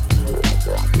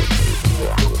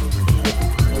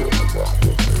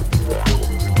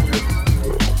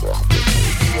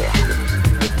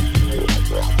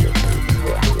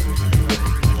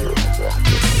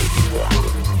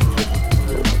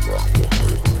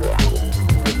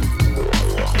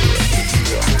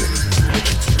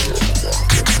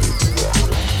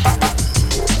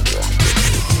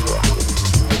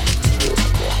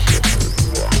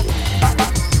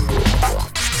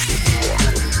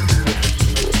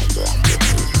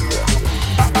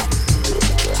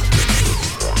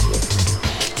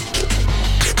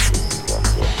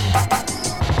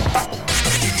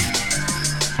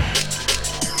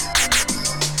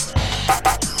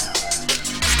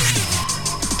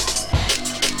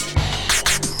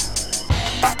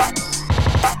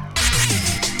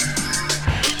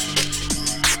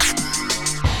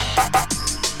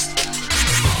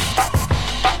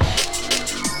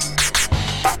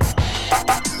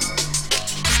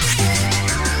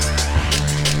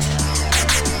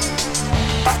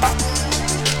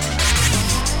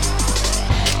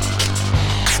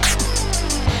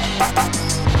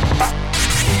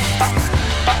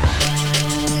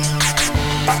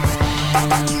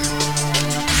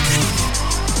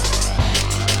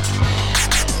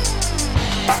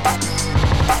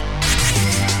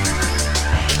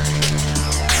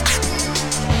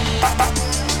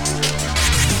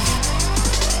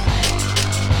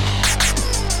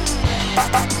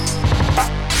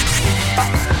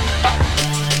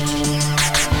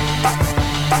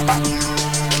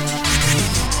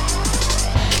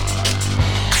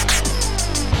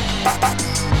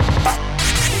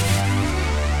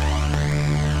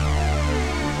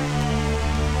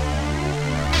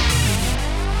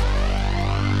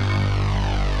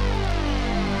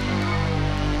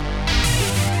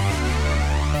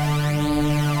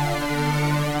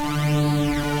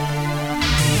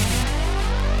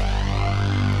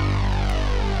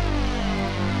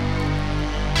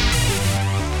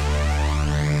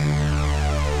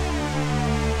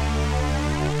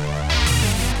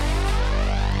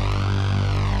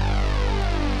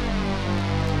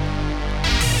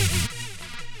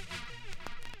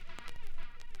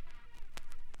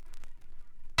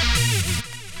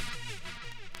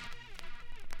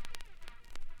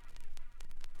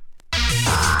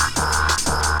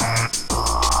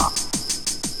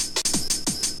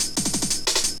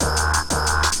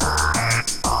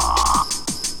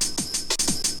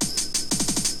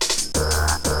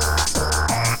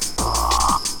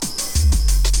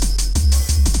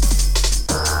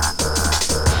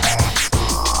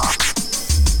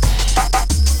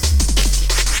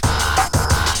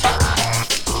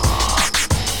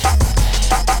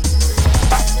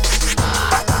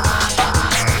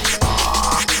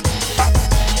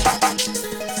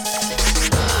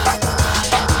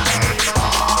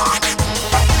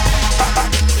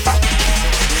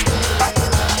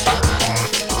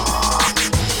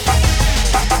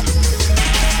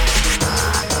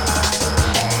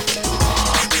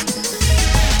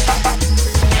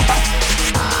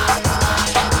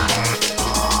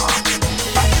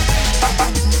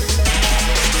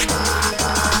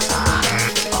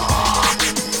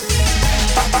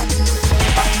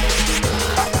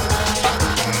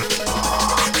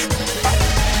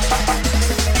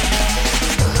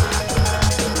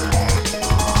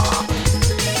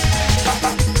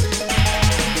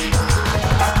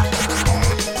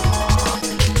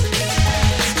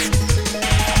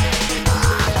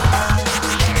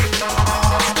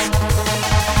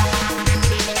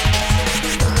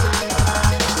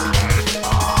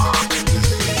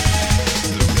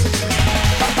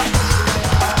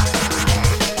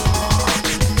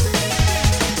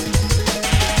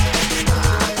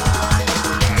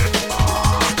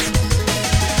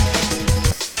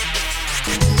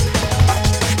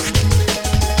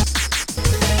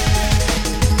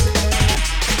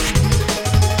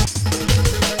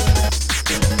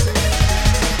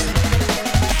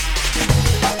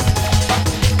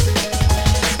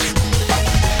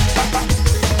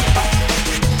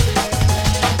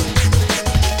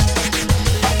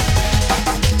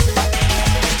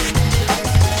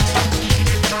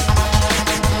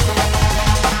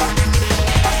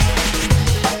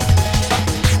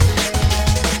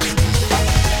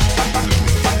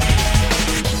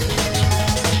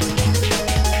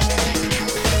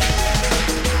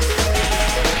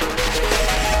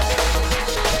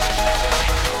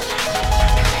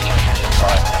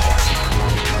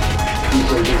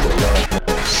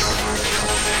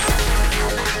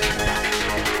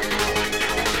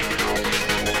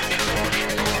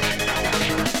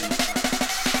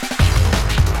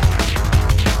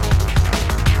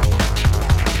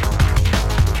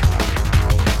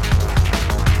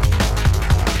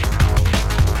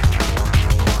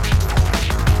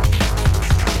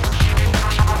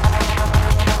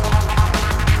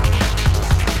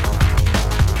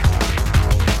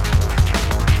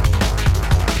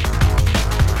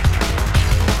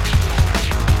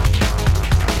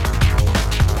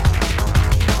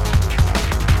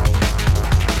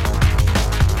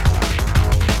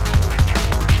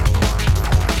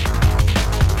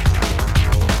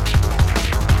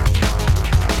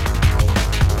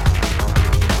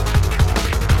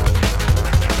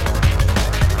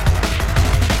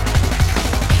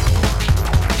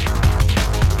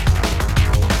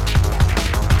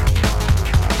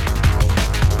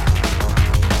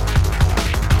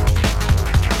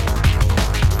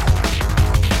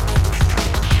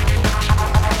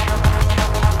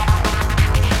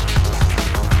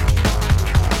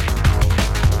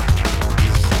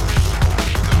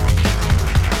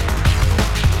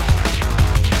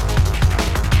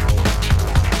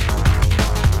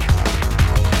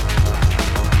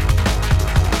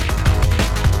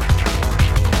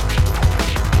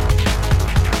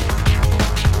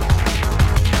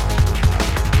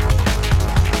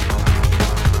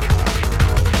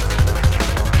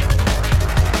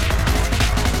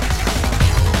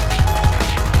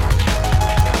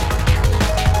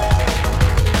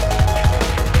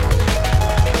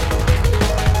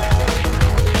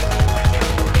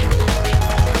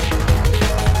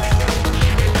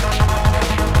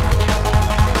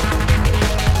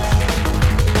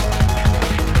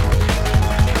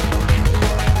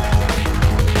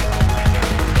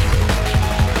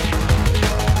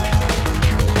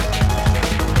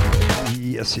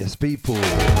 yes, people.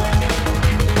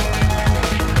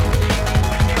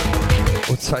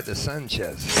 Outside the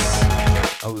Sanchez,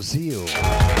 Ozil,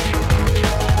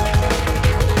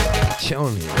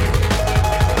 Choni,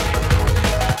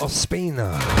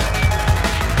 Ospina,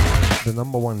 the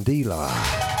number one dealer.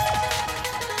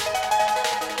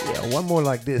 Yeah, one more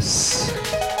like this.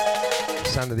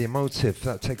 Sound of the Emotif.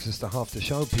 That takes us to half the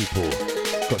show, people.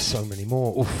 Got so many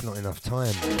more. Oof, not enough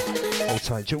time. Hold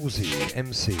tight, Julesy,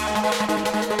 MC.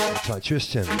 Hold tight,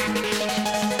 Tristan.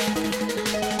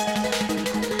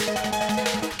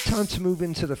 Time to move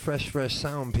into the fresh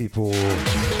sound, people.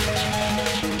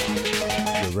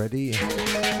 You ready?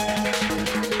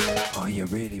 Are you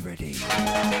really ready?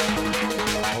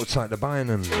 Hold tight to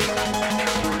Bynum.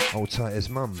 Hold tight his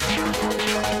mum.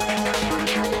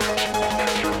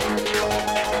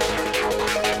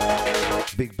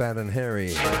 Big Bad and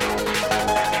Hairy.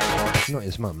 Not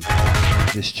his mum.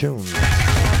 This tune.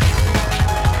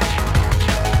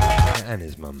 And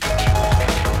his mum.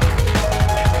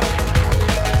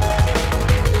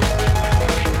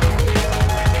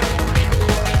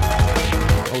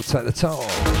 Hold tight the towel.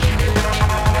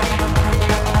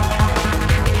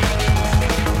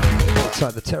 Hold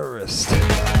tight the terrorist.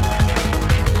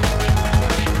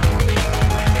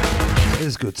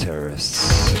 There's good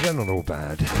terrorists. They're not all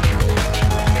bad.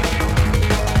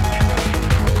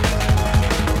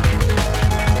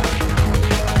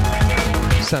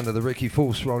 Sound of the Ricky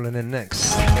Force rolling in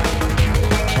next.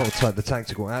 Hold tight the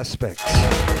tactical aspect.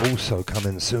 Also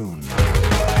coming soon.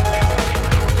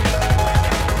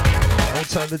 Hold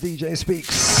tight the DJ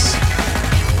speaks.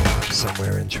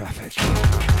 Somewhere in traffic.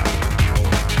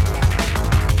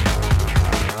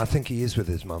 I think he is with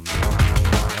his mum.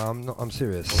 I'm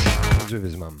serious. He's with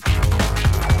his mum.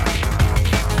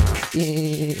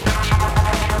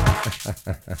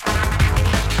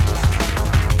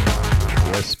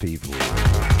 Yes, people.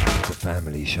 It's a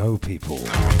family show, people.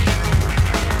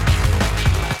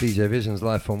 DJ Vision's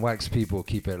live on WaX, people.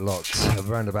 Keep it locked.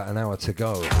 Around about an hour to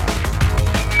go.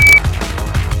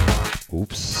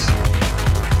 Oops.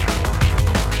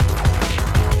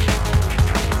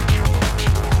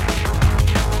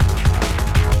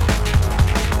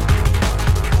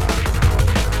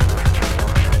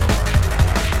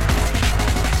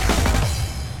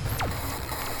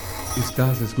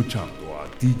 Estás escuchando a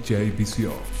DJ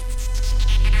ViSion.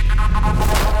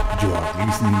 You are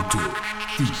listening to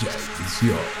DJ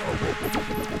ViSion.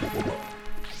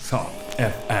 Sound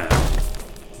FM.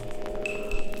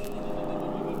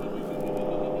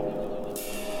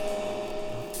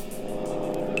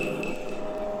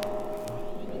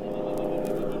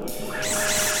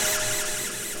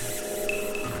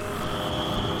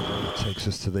 Takes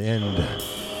us to the end.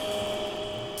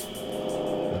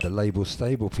 The label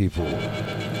stable, people.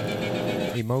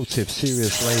 Emotif,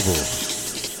 serious label.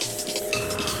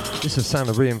 This is sound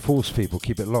of reinforced, people.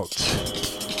 Keep it locked.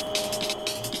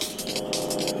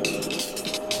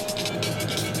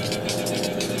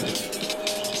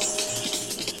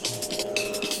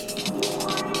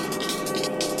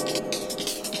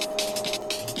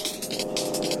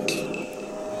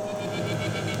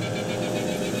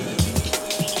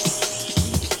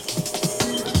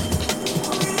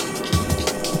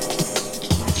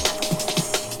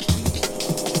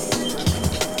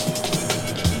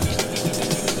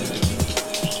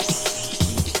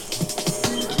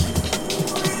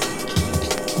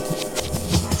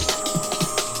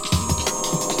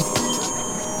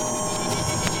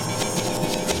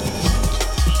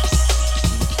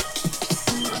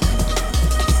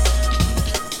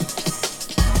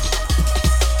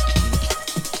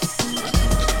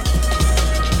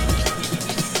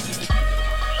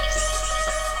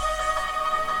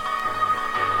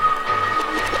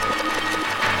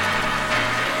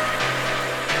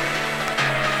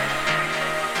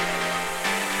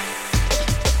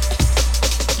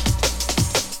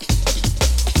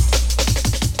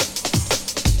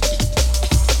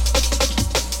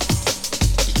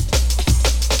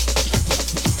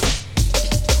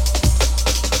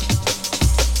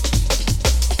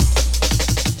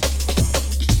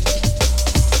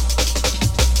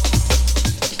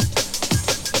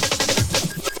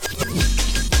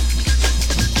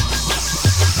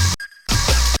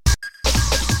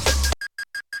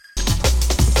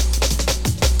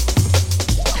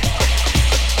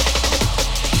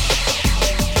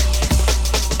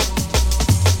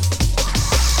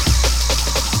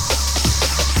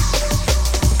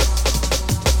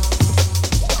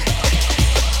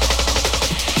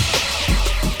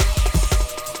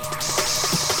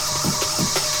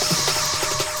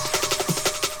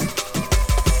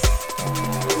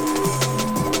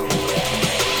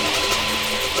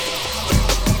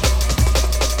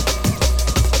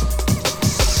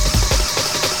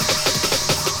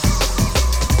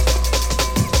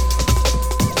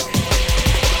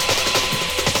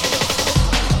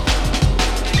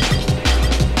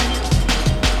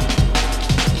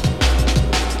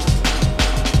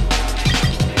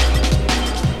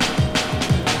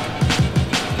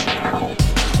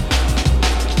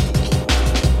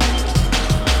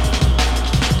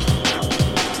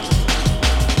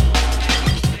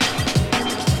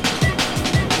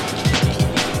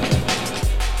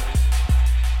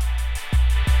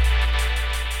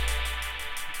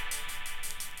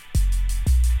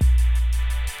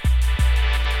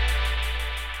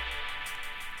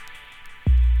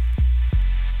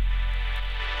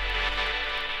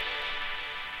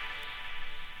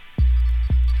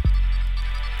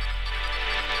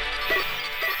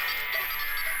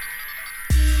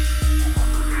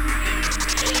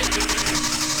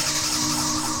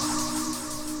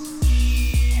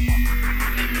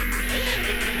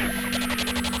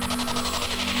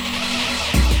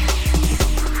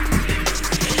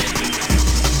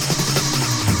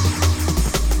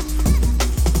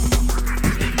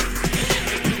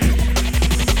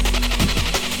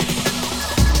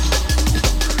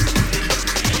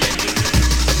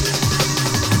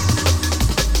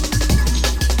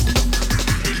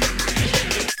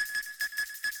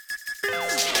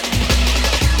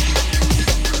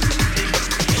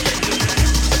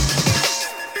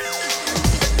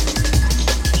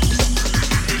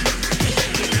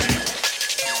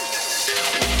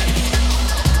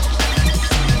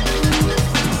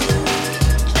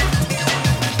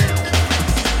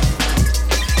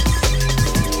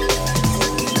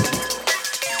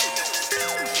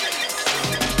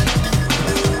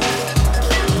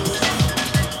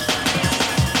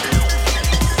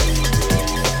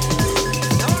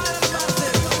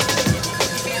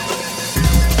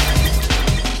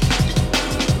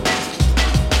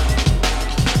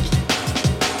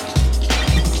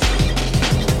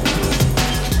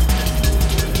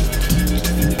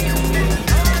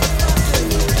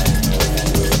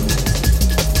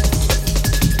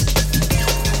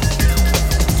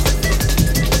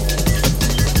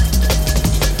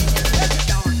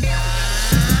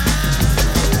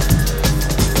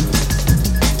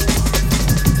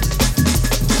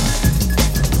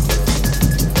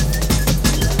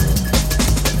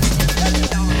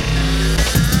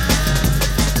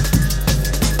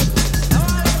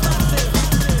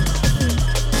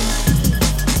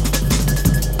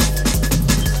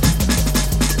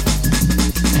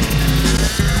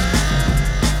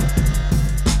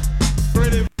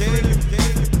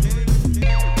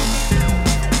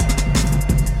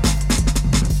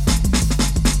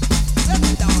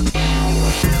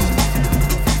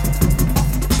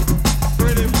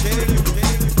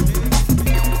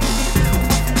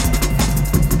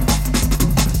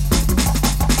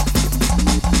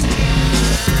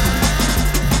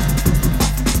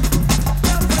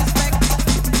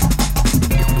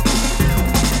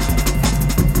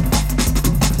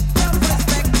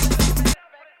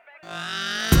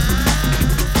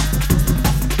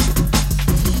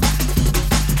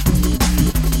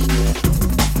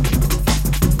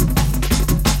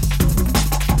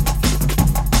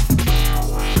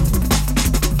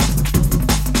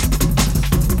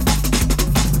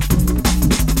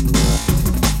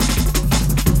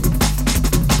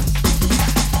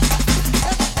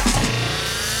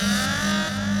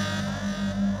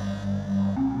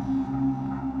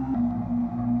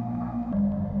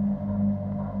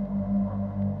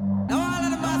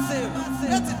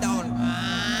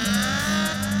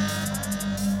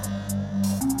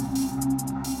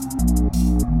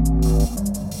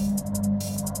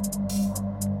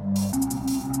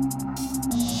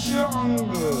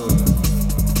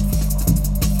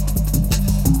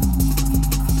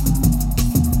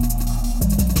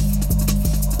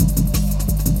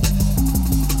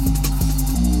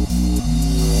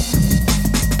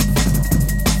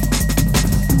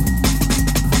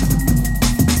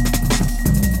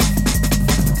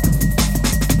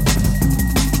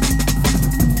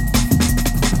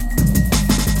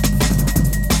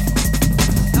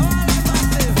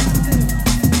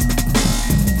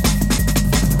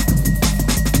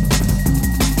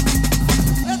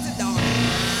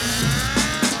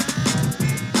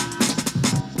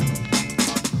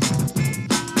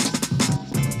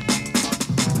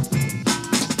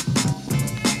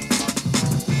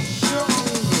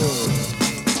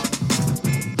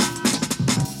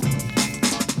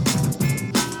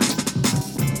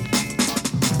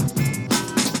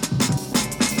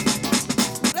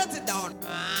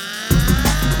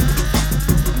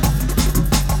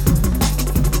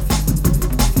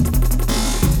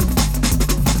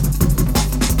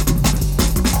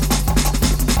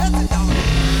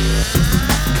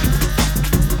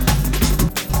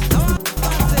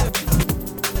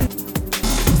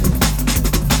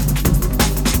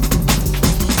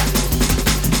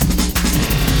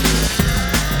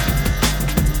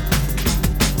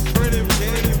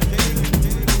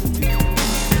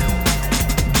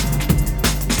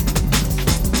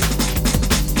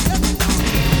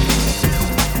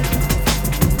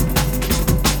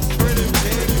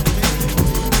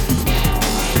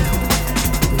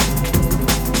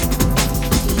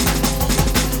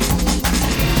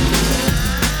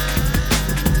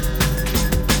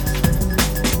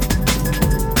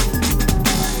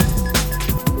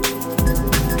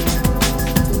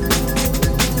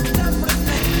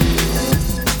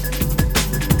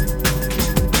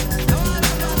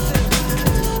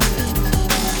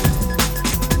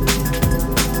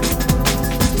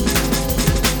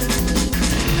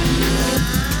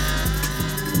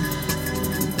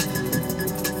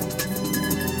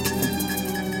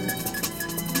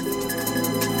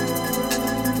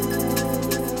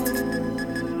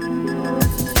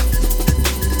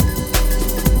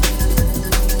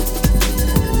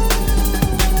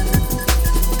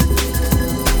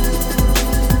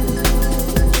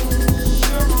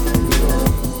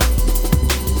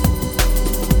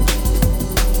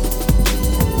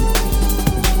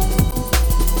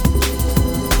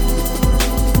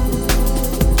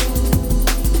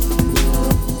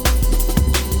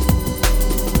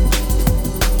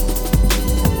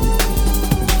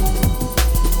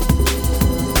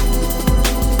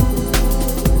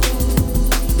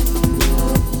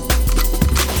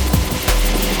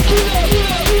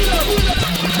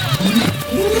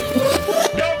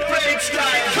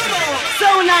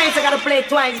 twice. I gotta play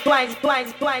twice, twice,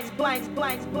 twice, twice, twice,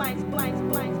 twice, twice, twice,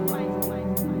 twice, twice, twice.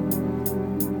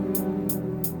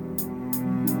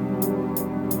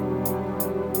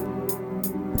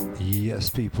 Yes,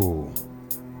 people.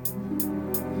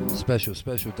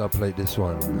 Special dub plate this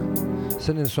one.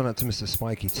 Sending this one out to Mr.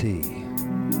 Spiky T.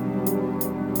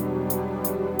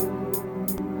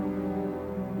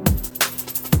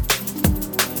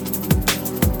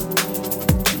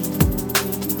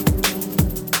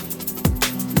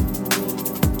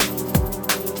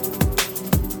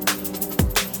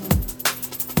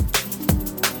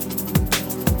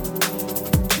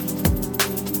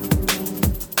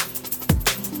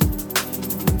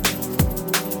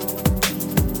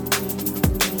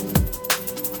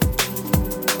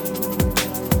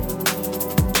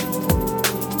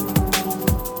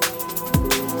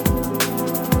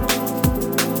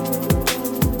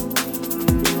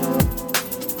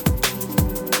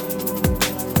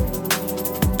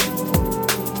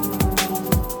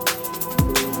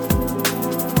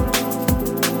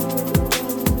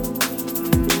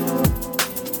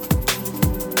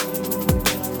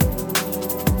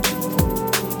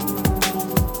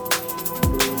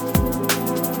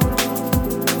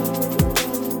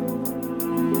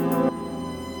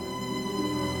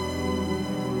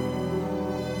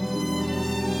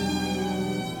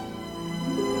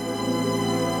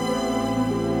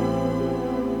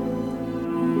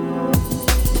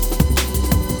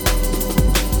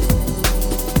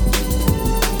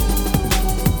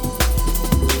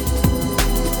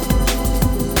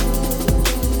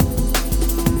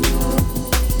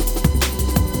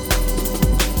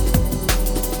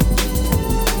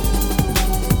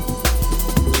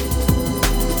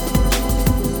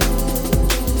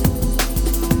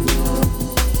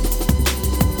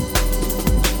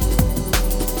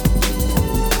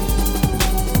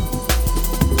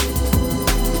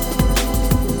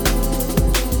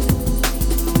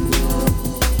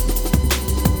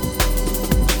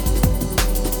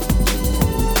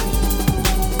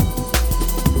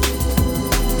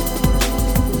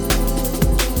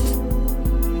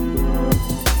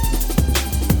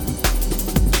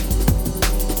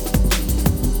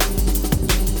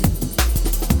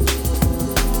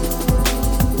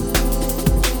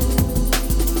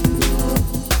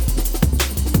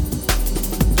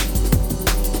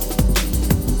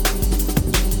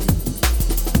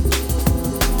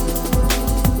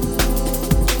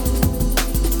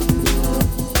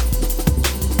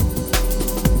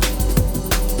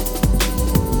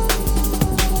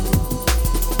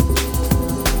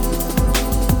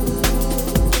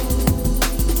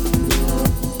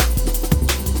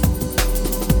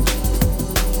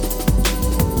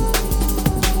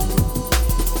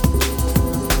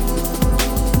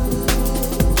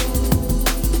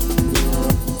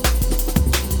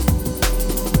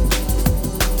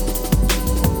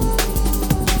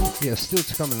 Still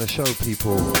to come in the show,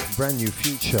 people. Brand new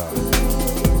Future,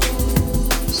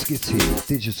 Skitty,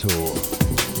 Digital,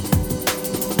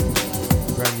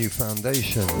 brand new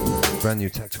Foundation, brand new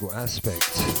Tactical Aspect.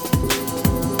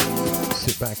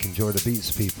 Sit back, enjoy the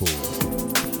beats, people.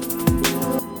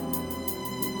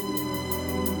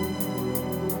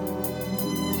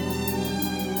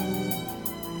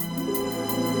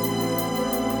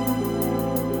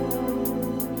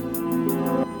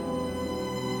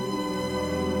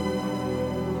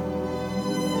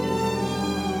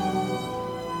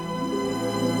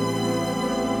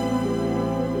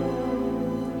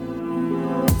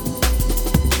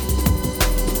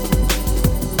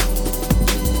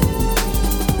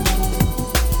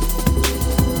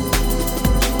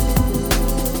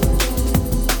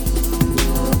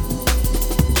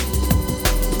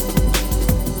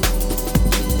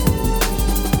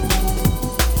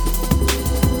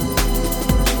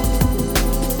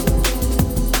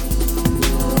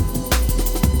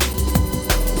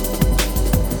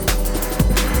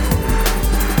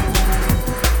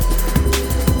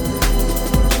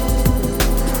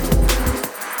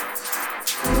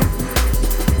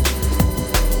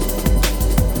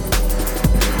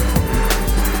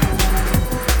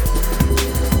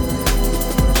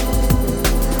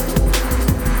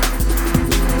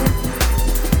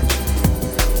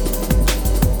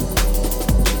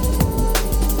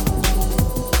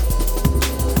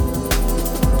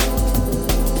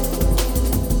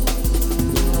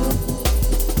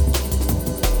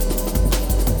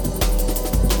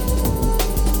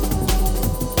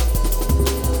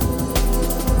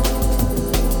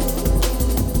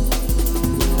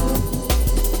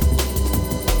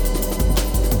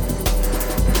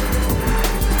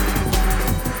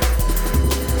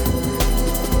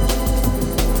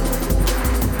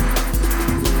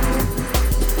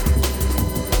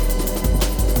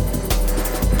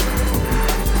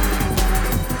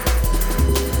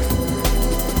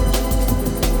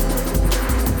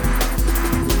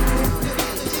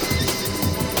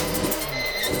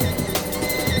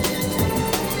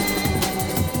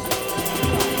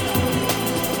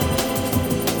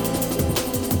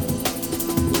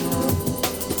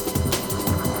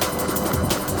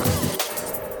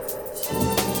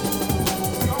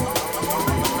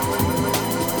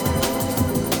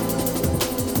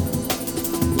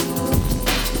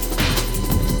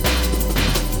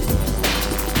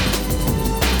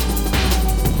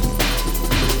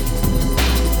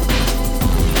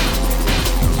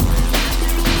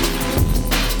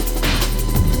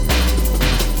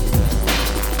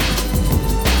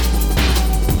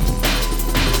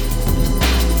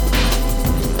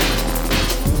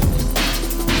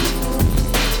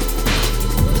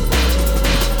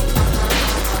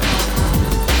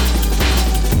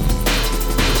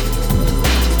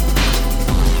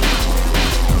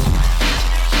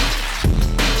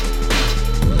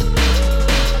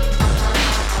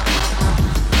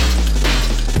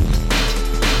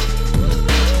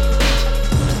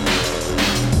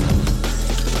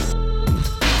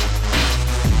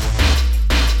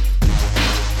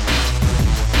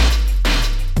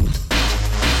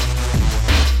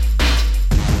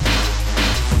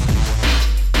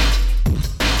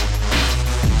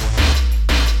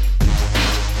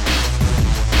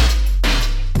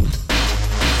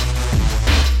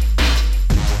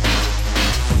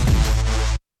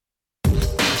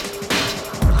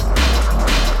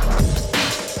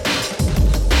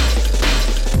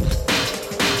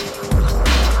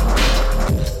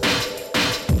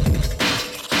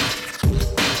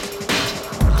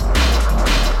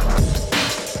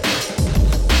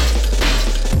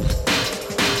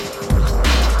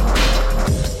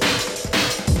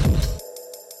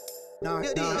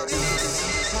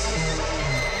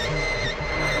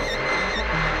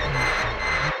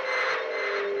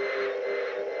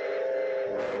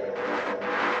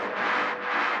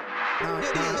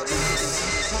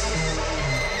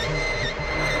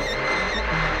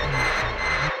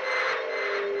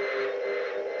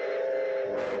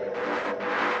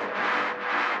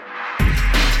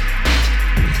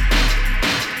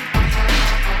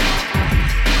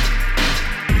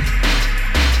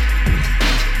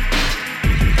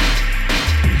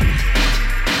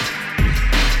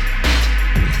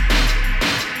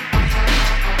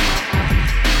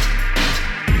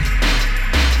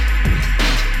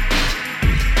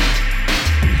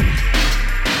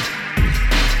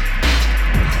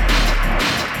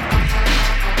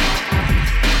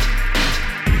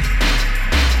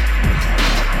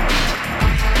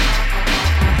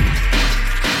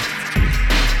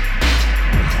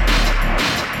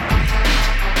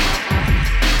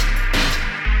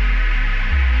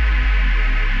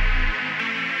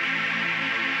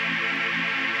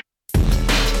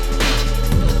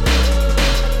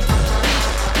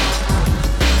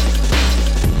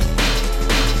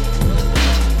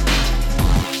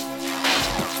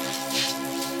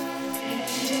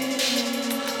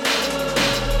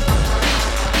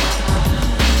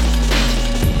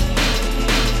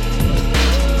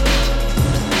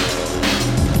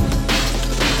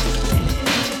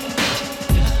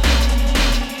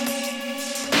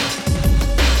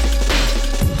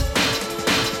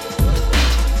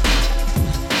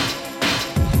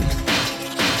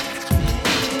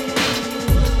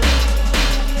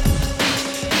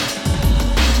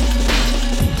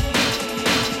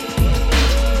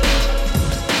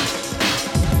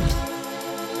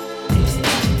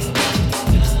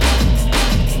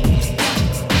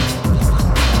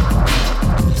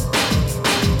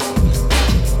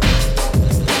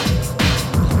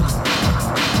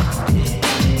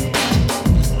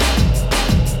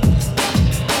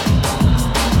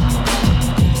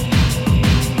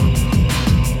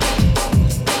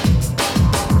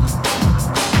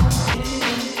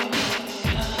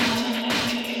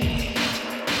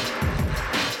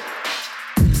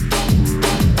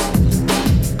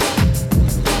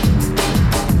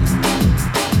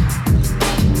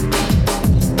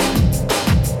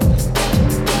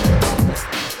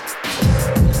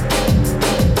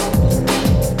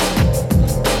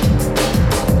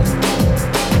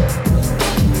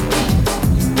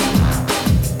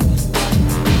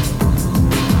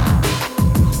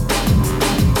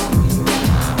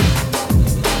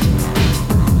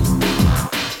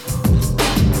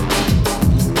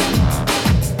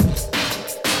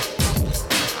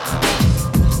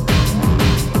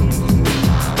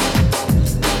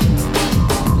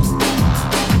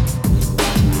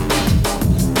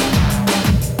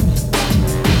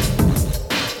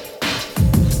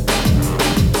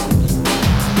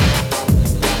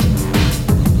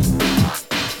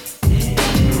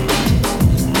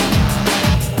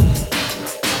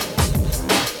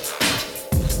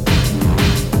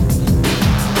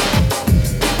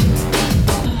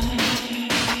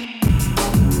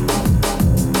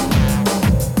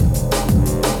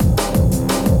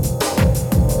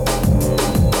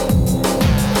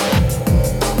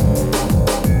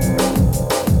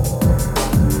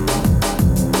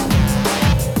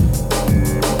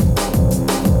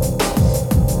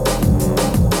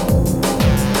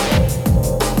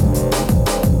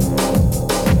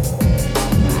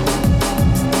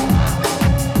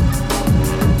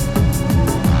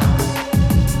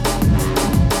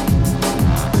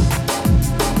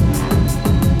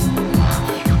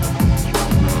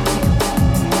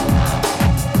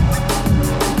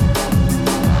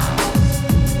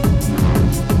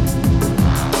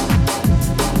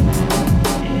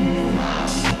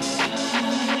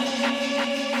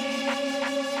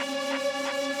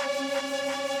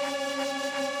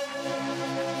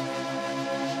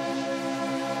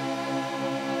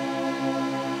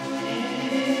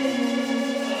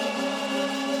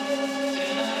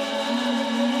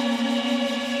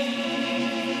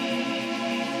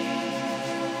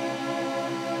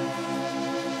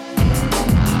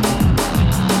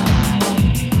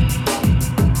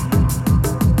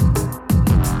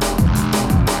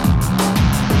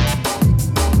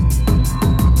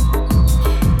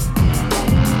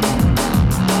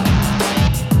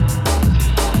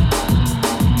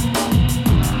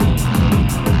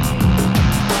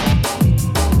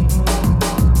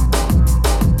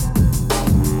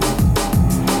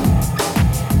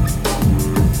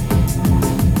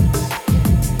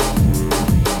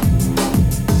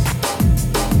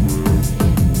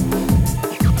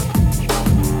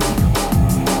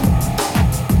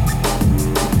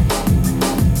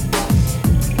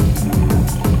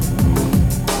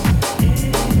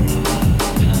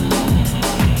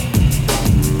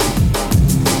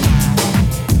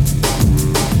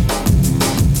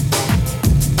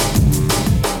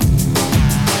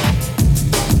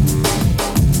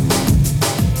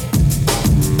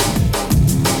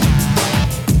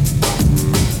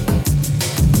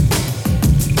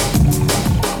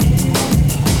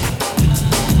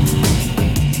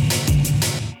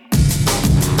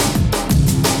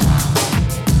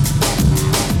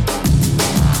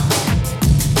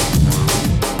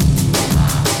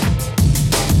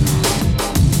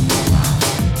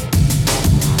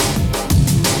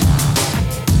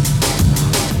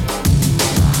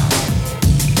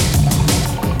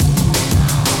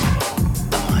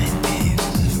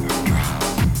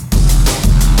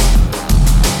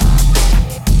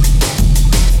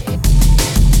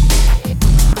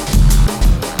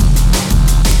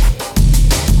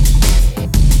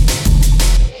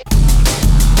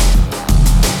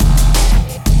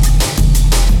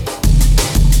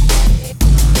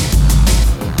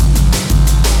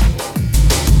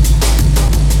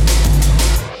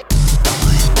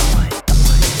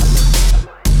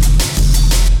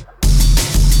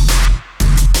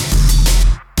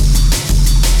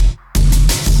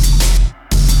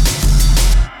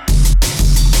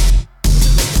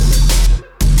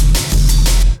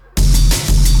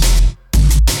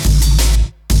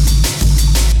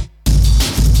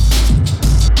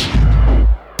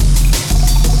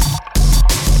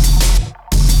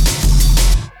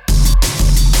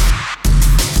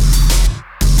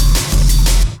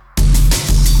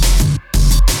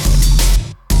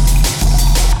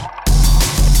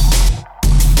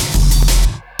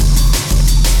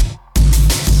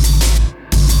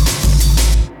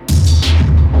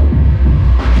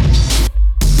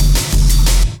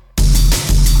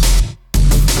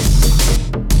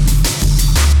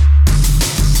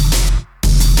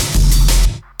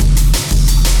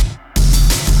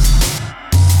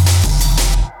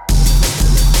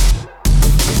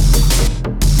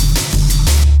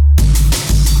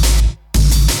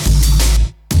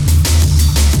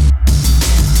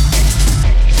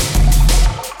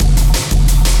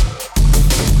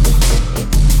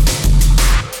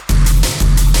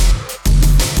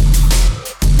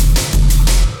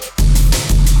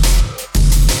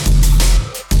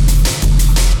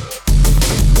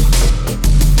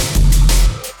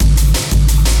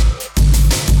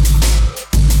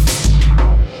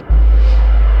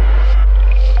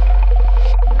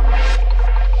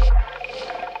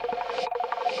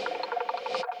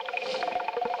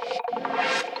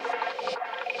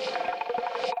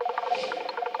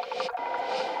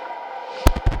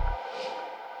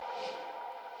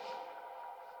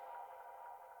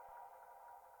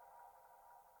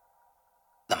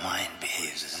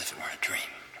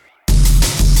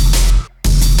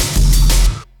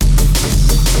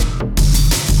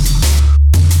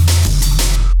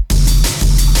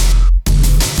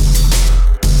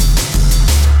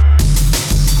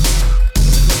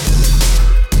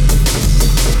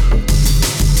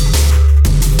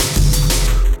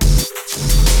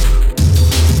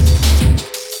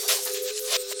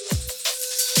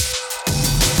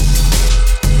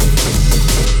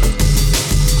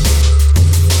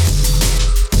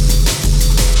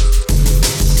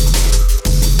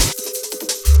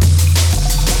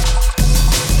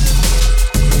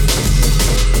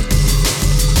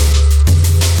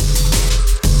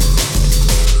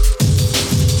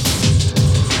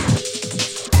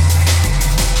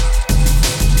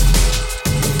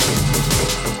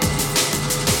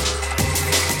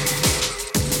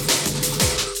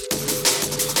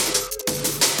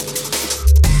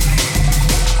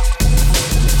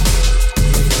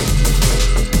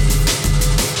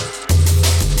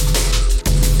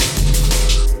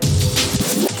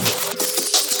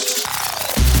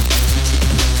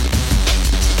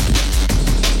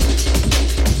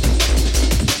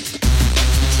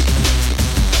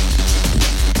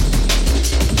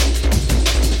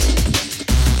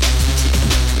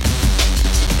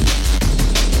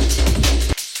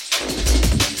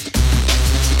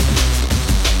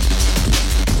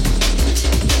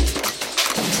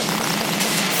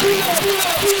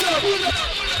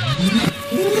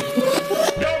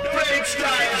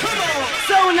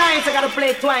 Twice, I gotta play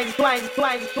twice.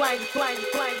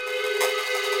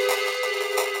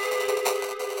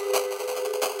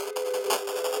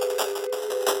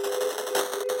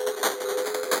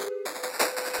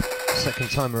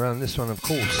 Second time around this one, of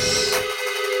course.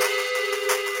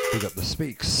 Big up the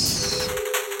speaks.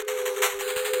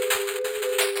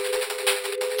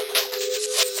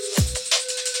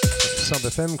 Sub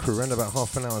FM crew, around about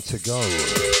half an hour to go.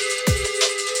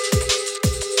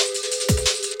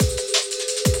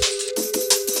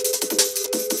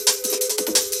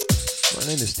 My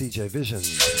name is DJ Vision.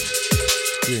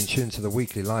 You're in tune to the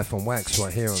weekly life on WaX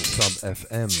right here on Sub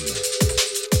FM.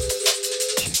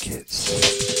 Check it.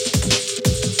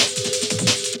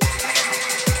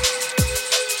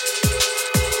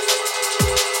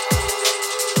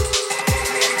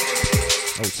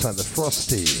 Outside the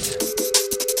Frosty.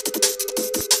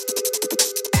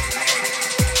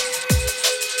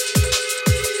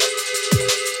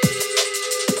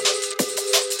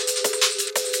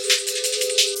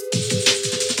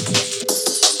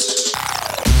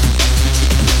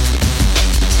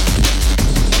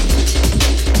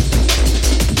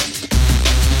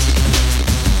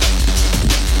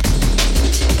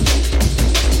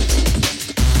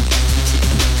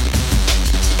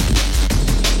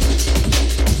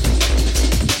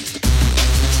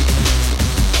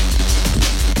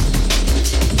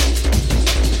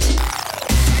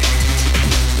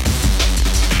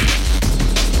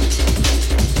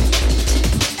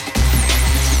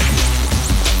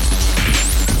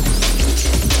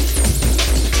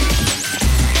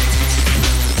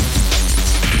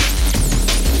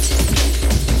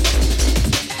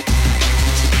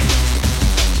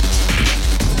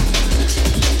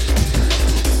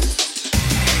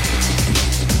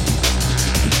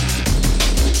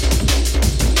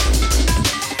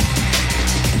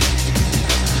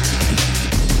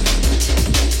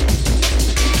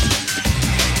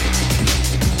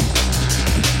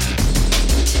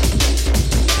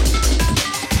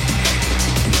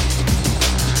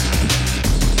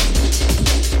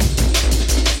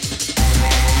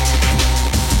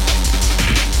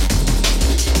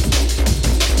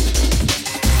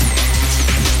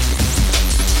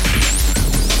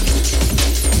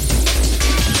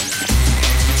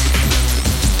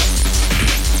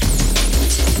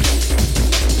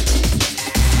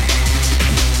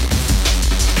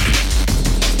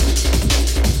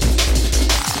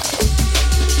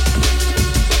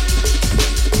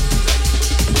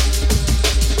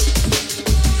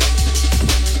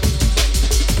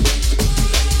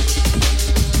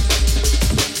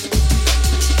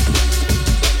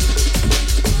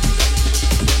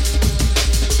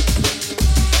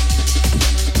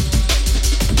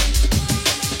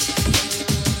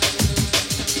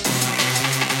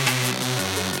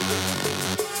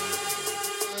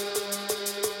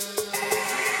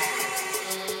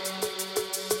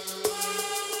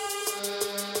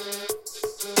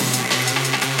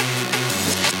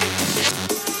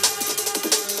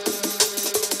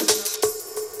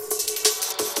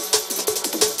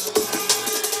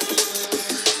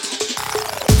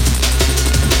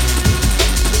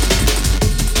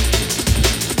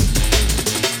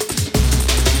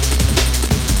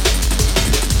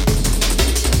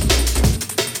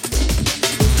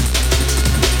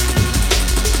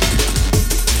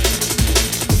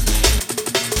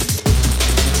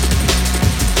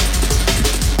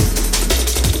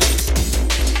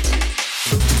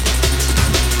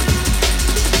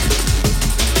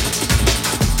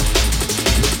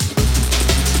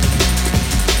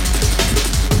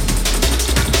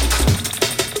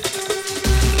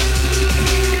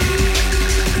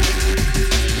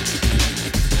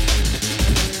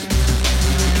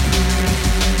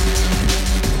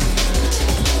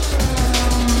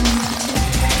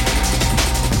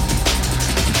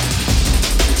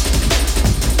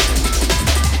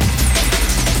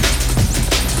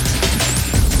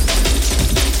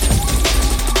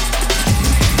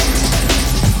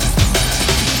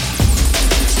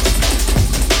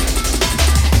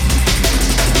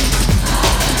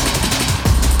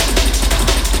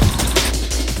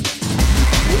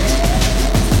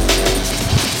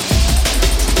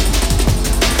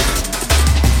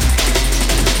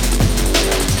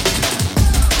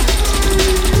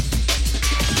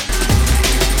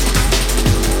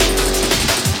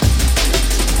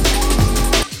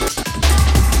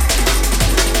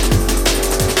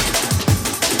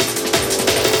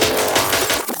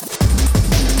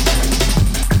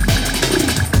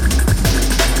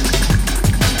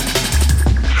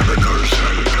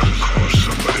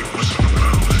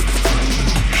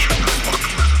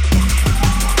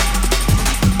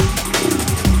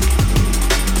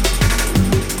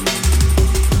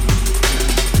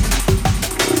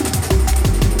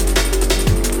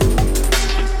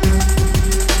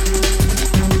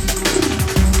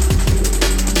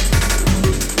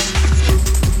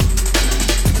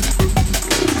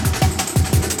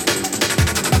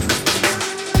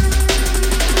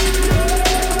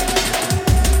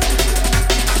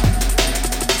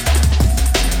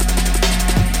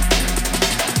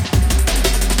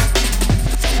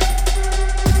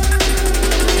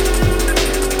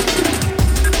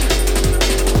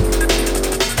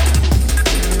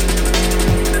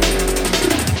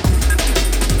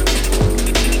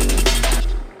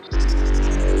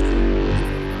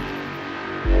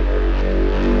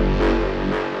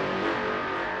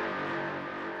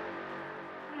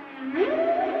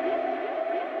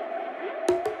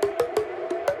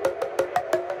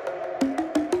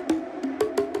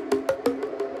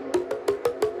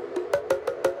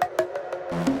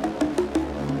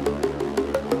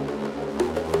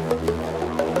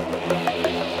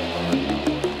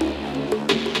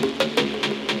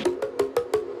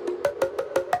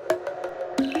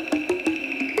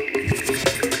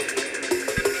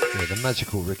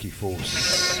 magical Ricky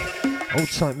Force.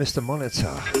 Old type Mr.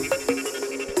 Monitor,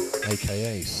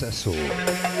 aka Cecil.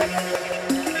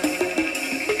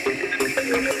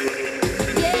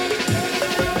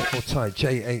 Old type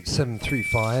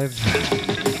J8735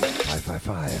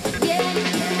 555.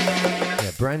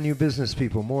 Yeah, brand new business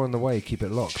people, more on the way, keep it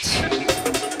locked.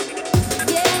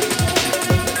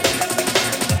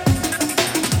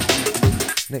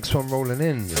 Next one rolling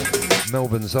in,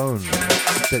 Melbourne's own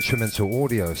Detrimental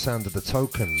Audio, Sound of the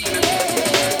Token.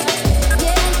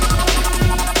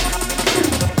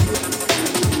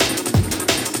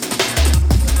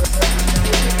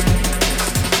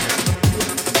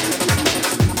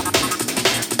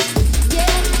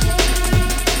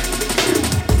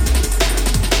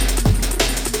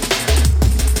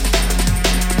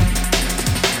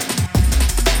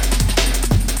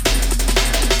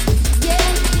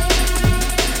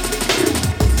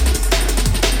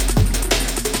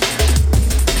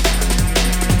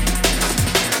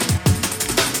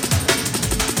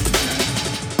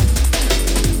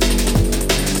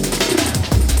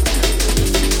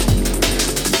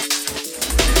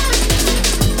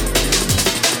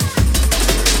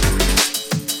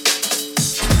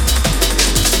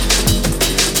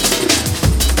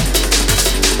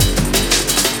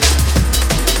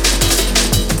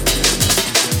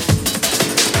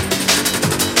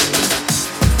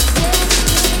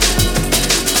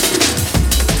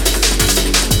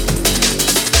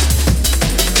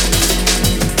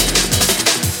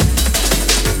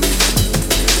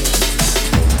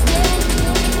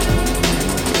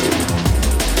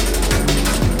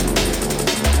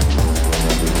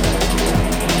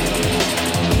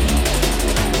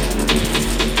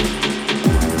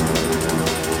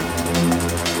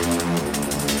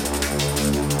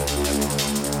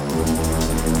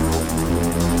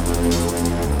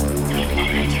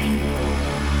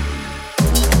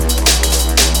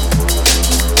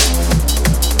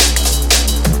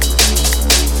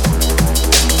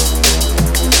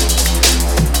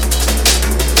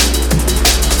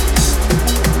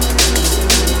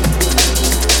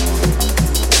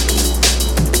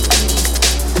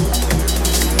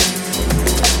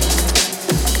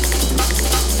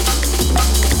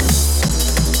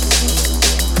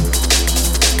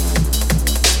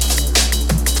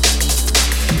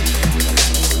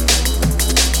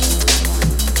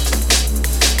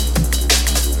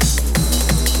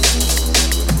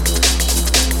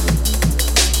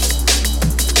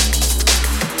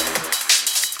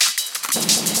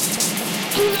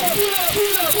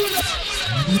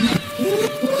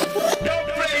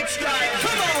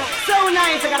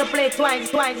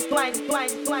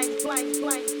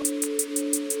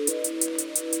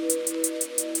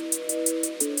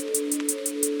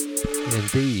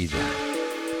 Indeed.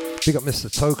 Big up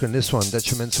Mr. Token, this one,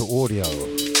 Detrimental Audio.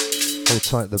 Hold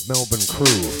tight, the Melbourne crew,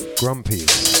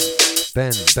 Grumpies,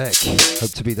 Ben, Beck,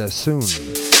 hope to be there soon.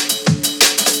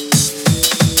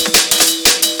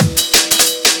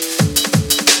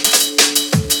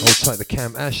 Hold tight the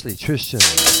Cam Ashley, Tristan.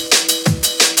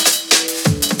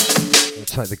 Hold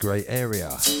tight the Grey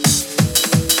Area.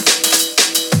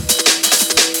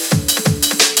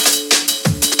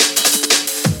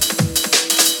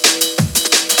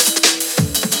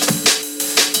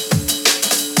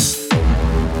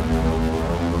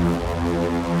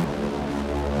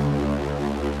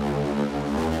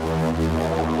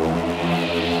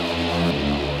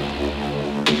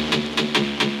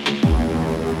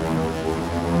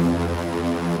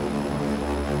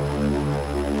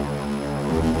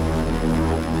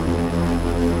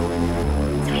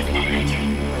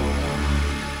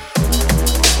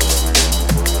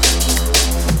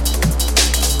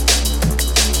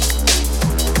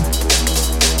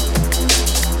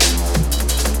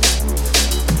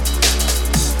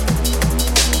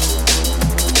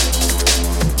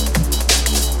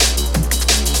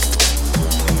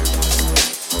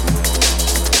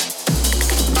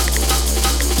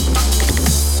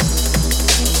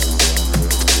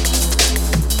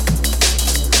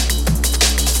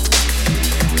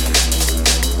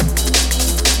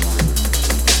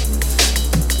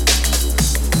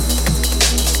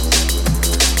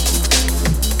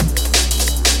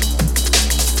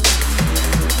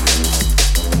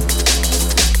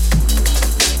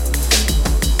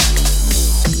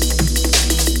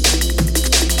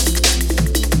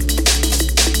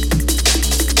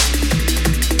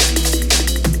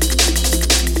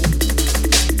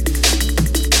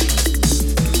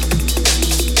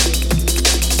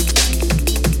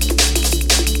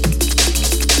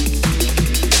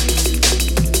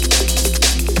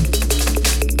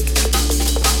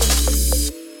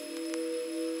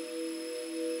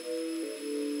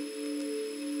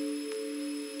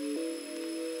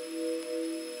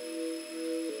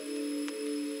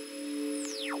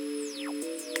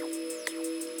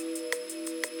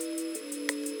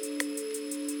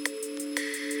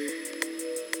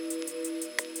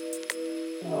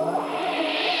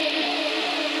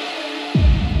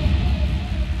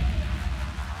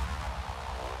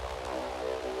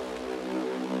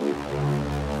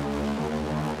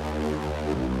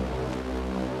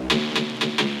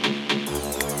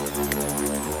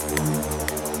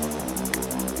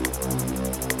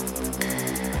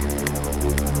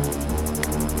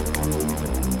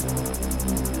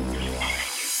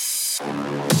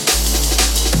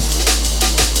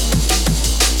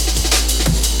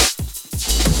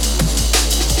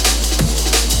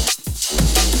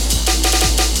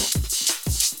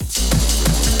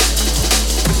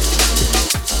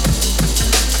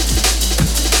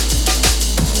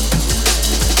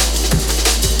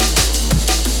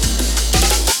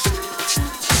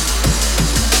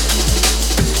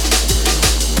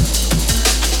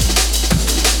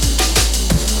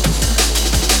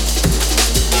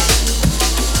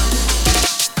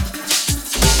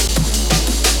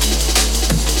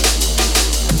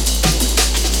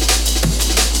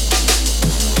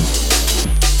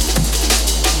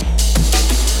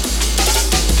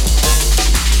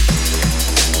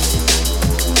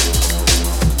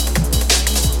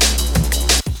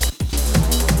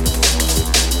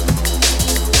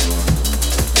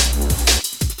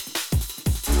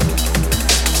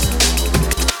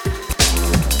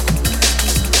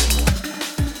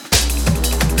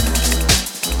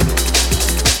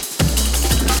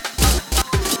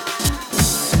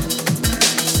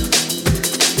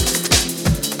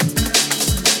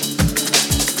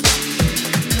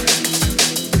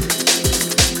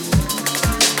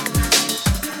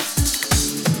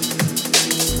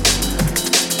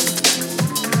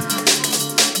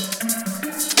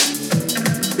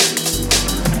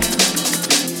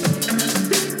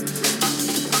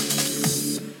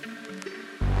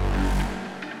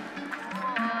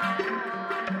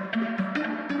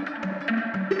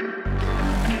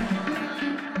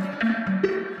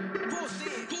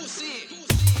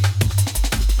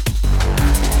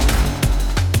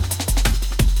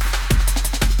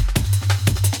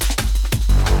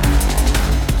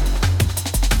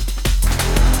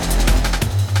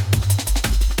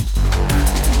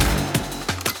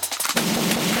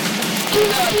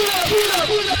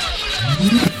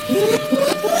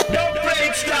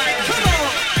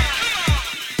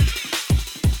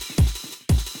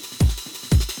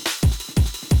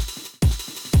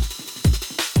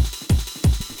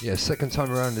 Yeah, second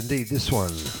time around indeed, this one.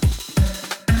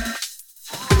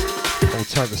 Hold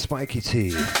tight the spiky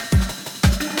tea.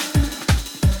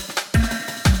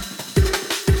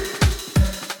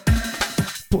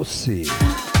 Pussy.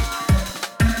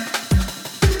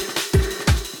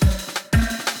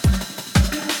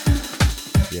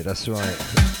 Yeah, that's right.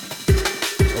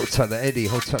 Hold tight the Eddie,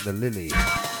 hold tight the Lily.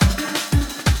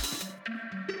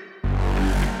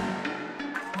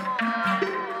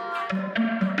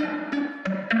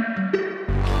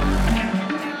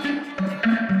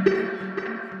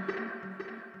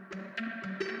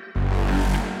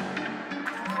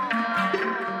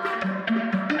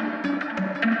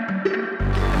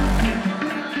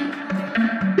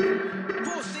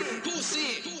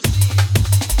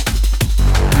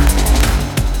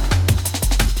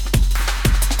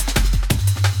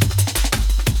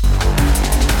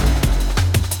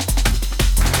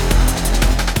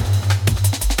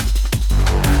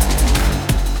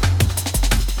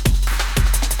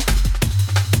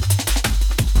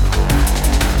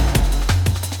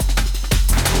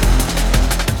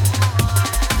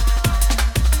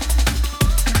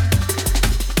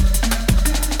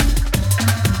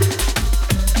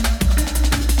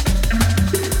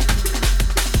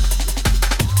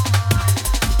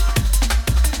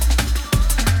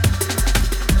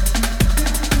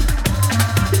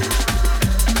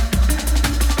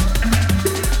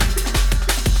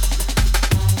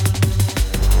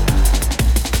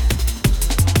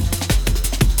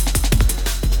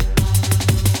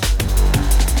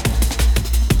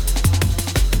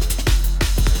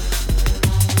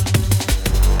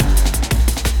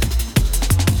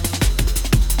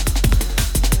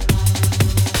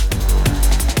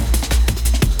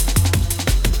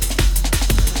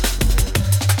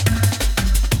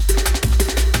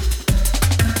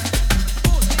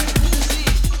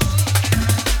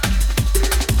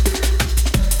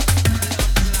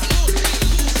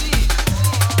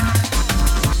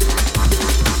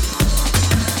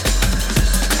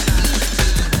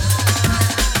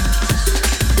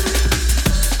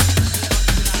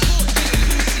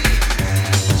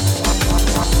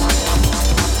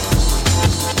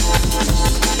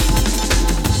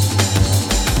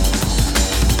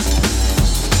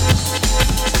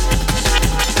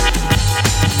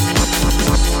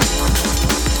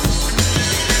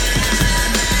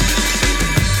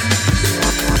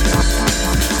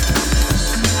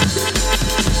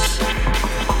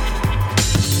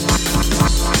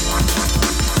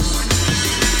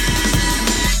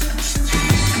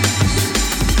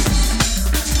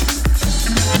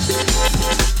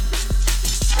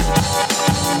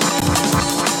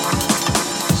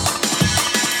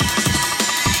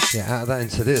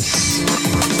 Into this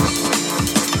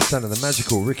sound of the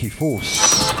magical Ricky Force.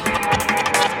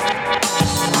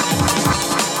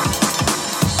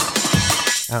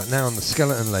 Out now on the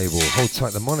Skeleton label. Hold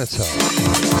tight the Monitor.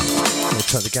 Hold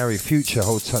tight the Gary Future.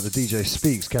 Hold tight the DJ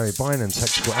Speaks. Gary Bynum.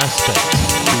 Tactical Aspect.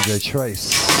 DJ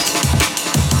Trace.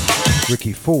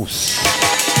 Ricky Force.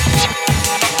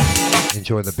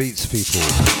 Enjoy the beats, people.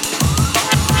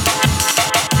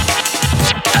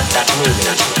 At that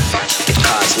moment, it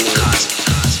caused me.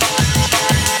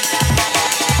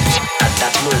 At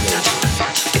that moment,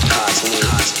 it caused me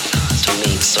to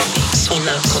make some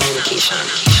inner communication.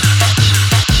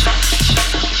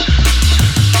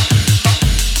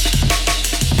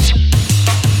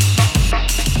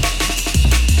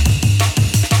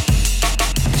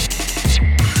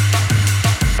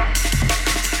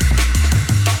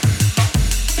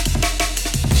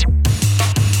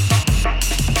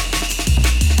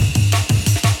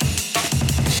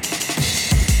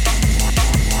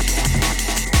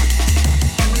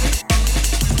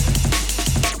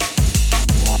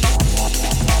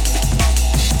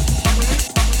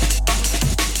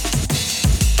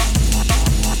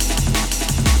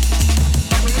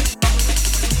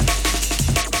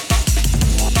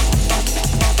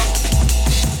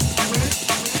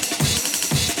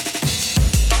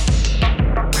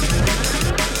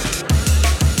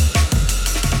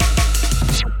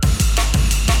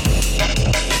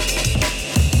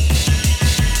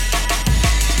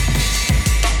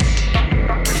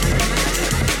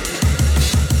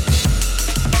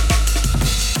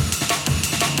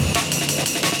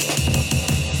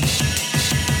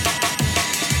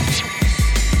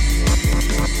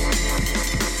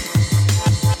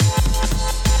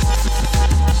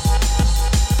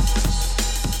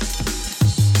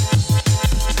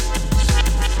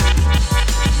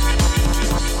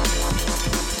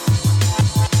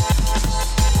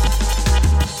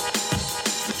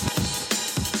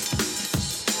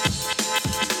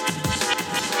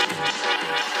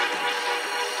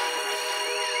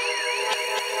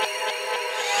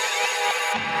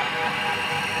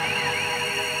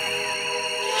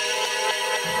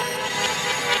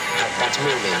 that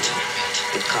moment,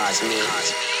 it caused me.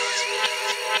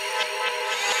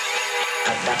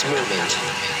 At that moment,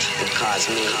 it caused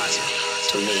me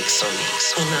to make some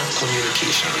inner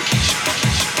communication.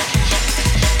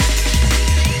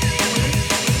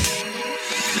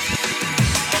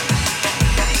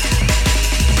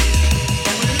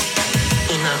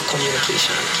 Inner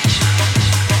communication.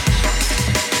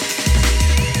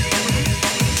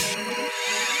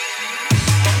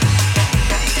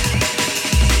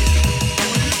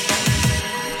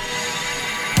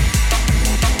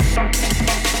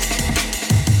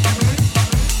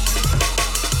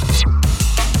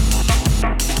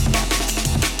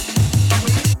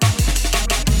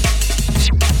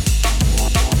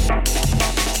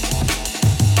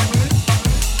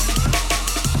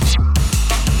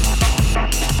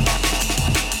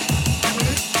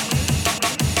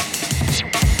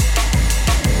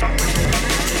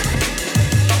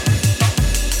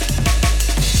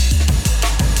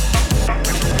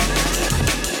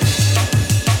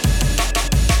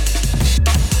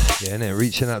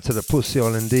 Reaching out to the pussy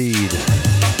all indeed.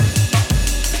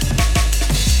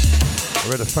 I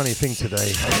read a funny thing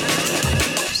today.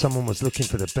 Someone was looking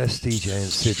for the best DJ in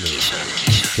Sydney.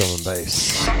 Drum and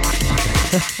bass.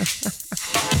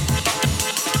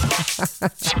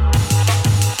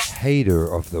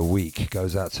 Hater of the week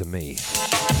goes out to me.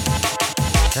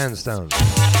 Hands down.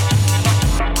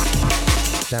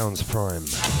 Downs Prime.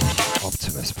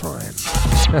 Optimus Prime.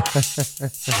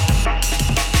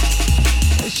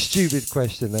 Stupid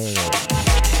question, isn't it?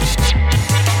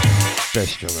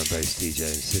 Best drum and bass DJ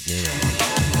in Sydney, isn't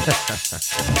it?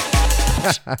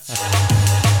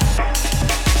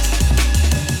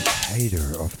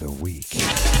 Hater of the week.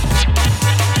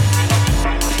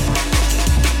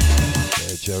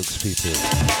 Yeah, jokes, people.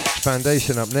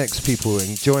 Foundation up next, people.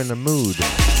 Enjoying the mood.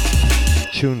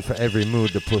 Tune for every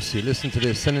mood, the pussy. Listen to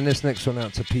this. Sending this next one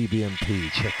out to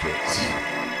PBMP. Check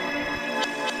it.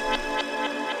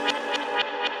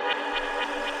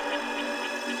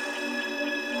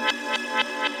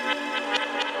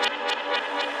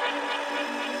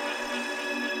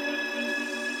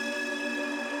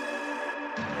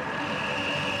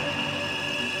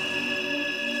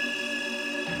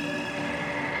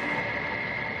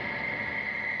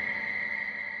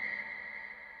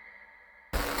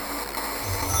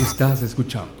 Estás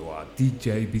escuchando a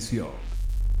DJ ViSion.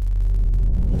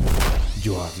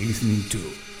 You are listening to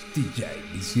DJ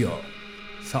ViSion,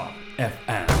 Sound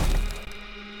FM.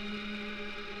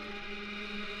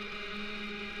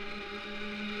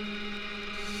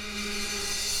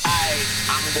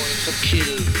 I'm going to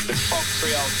kill the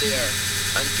fuckery out there,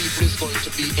 and people is going to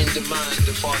be in demand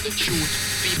for the truth.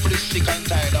 People is sick and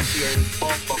tired of hearing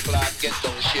bumper class, get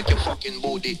down, shake your fucking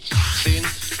booty. Sin,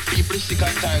 people is sick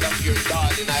and tired of hearing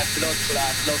darling, I blood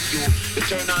class, love you. You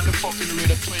turn on the fucking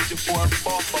radio 24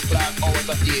 bumper class hours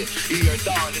a day. You hear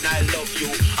darling, I love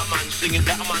you. A man singing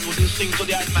that a man wouldn't sing to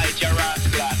the almighty ass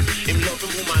class. Him love a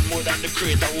woman more than the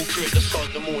creator who create the sun,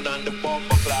 the moon, and the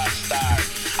bumper class star.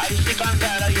 I sick and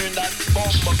tired of hearing that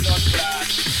bumper blood class.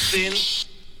 Sin,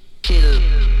 kill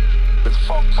the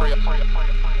fuckery.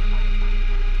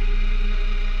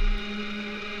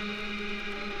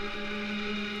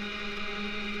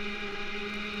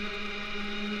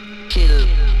 Kill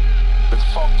the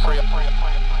fuckery.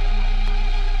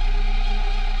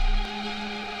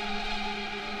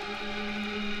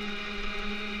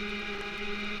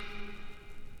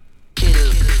 Kill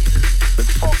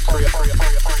the fuckery.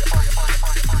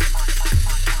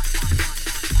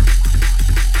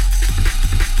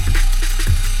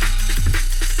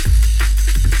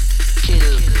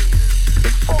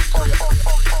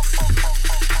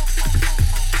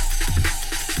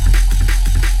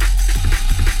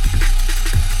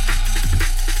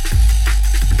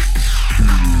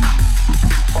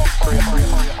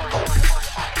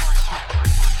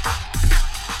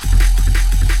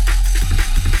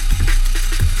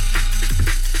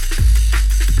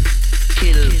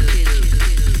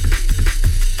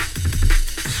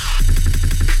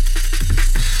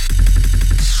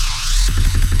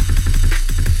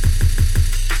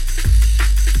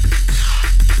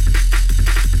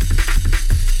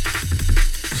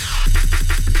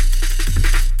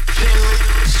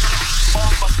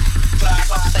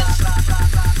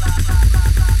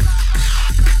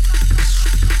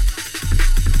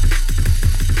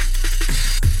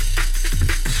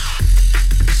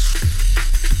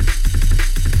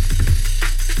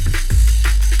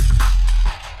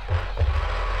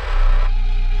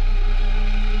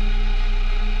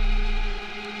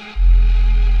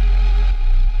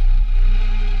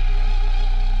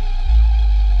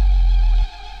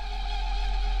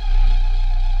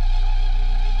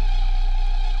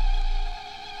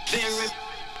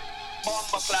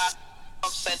 bomba class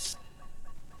upset.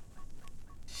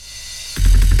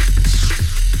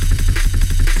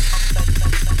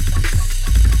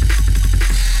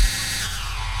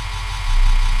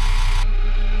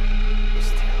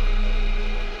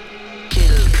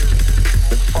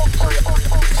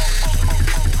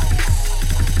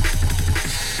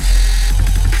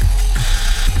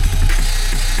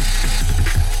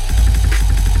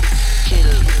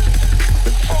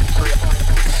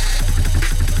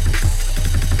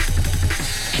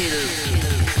 Kill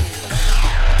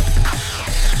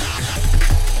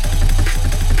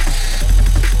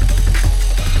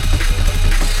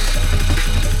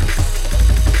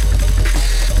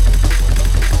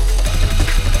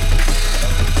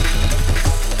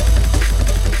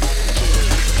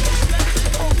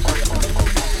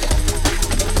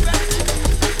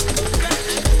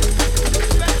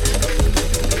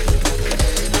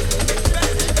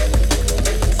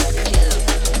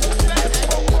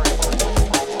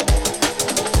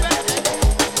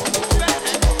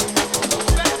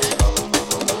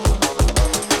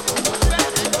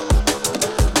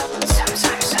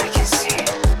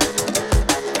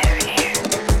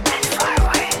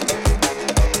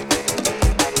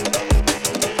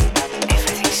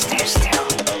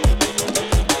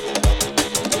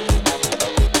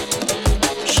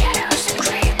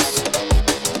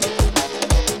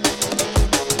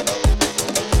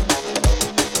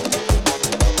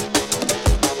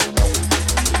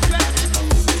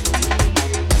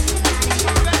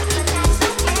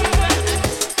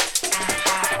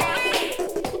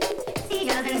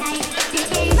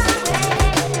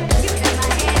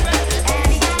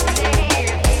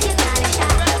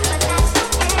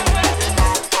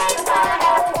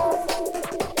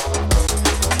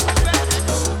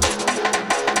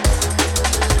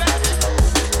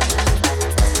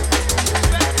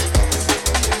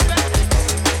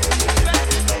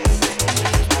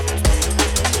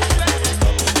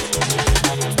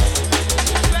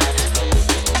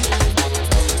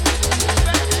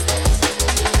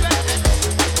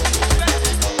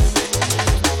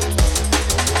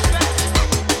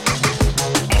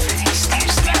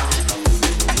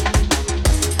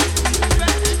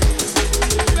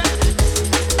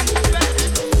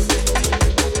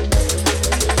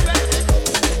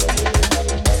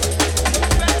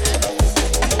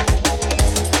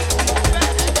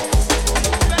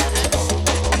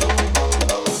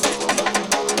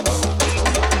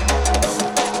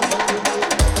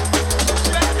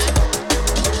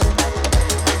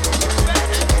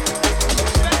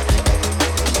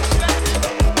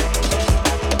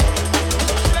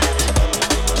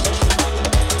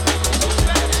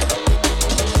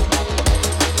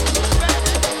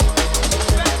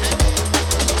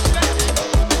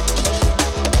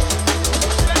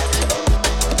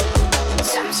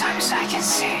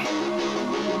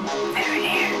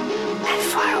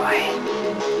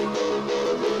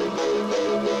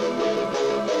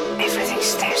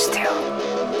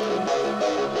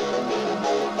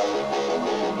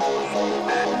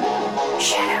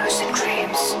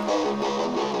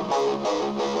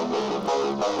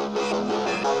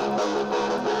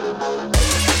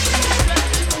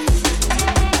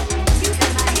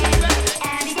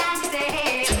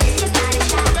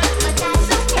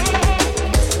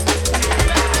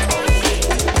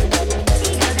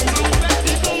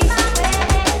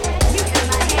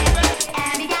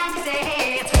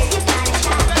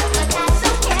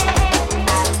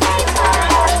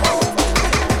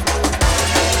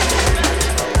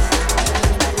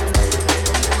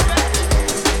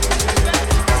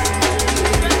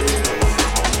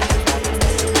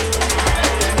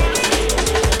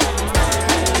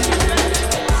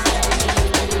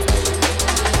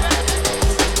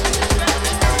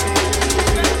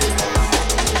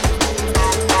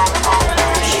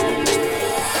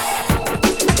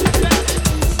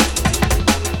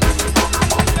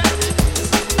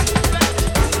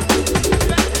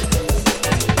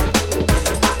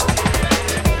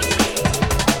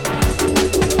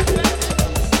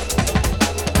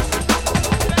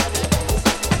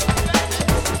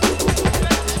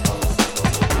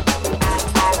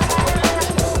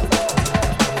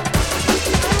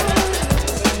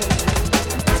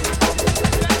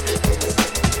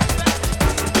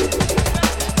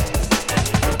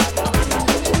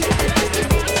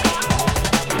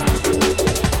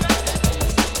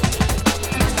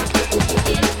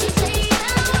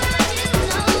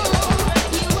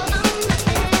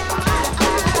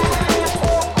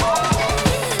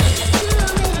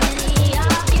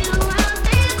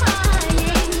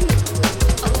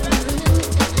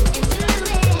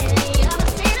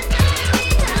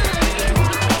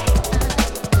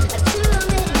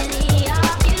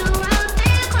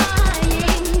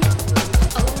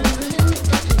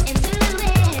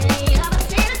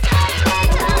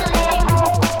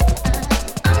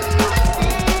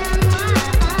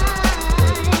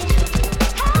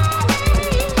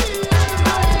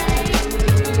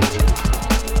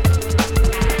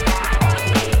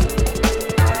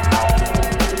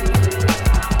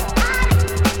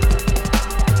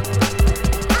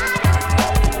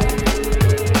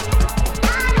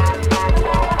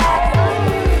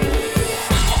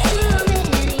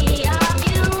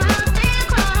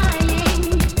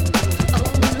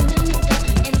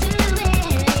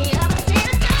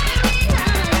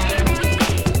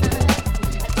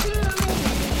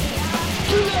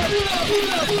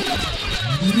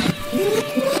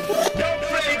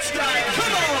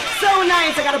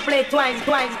I gotta play twice.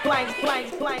 The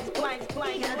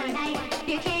other night,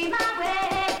 you came my way,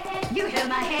 you held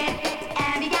my hand,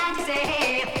 and began to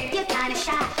say, you're kinda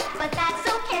shy, but that's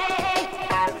okay.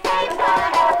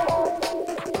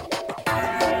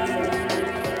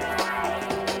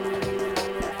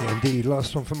 Yeah, indeed,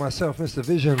 last one for myself, Mr.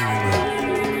 Vision.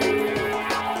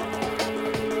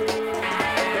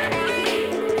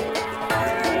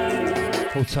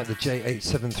 Hold tight the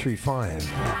J8735.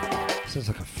 Sounds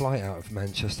like a flight out of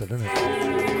Manchester, doesn't it?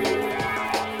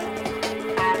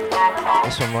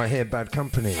 This one right here, Bad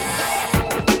Company.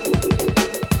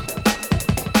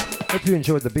 Hope you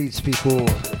enjoyed the beats, people.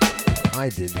 I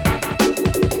did.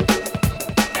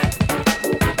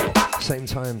 Same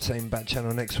time, same bat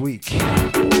channel next week.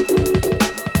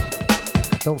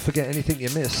 Don't forget anything you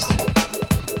missed.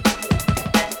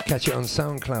 Catch it on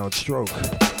SoundCloud, stroke.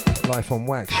 Life on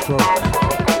WaX,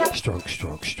 stroke.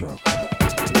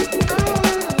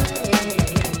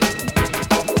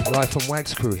 Life on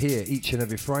WaX crew here each and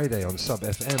every Friday on Sub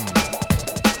FM.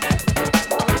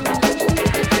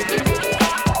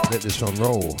 Let this one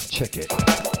roll, check it.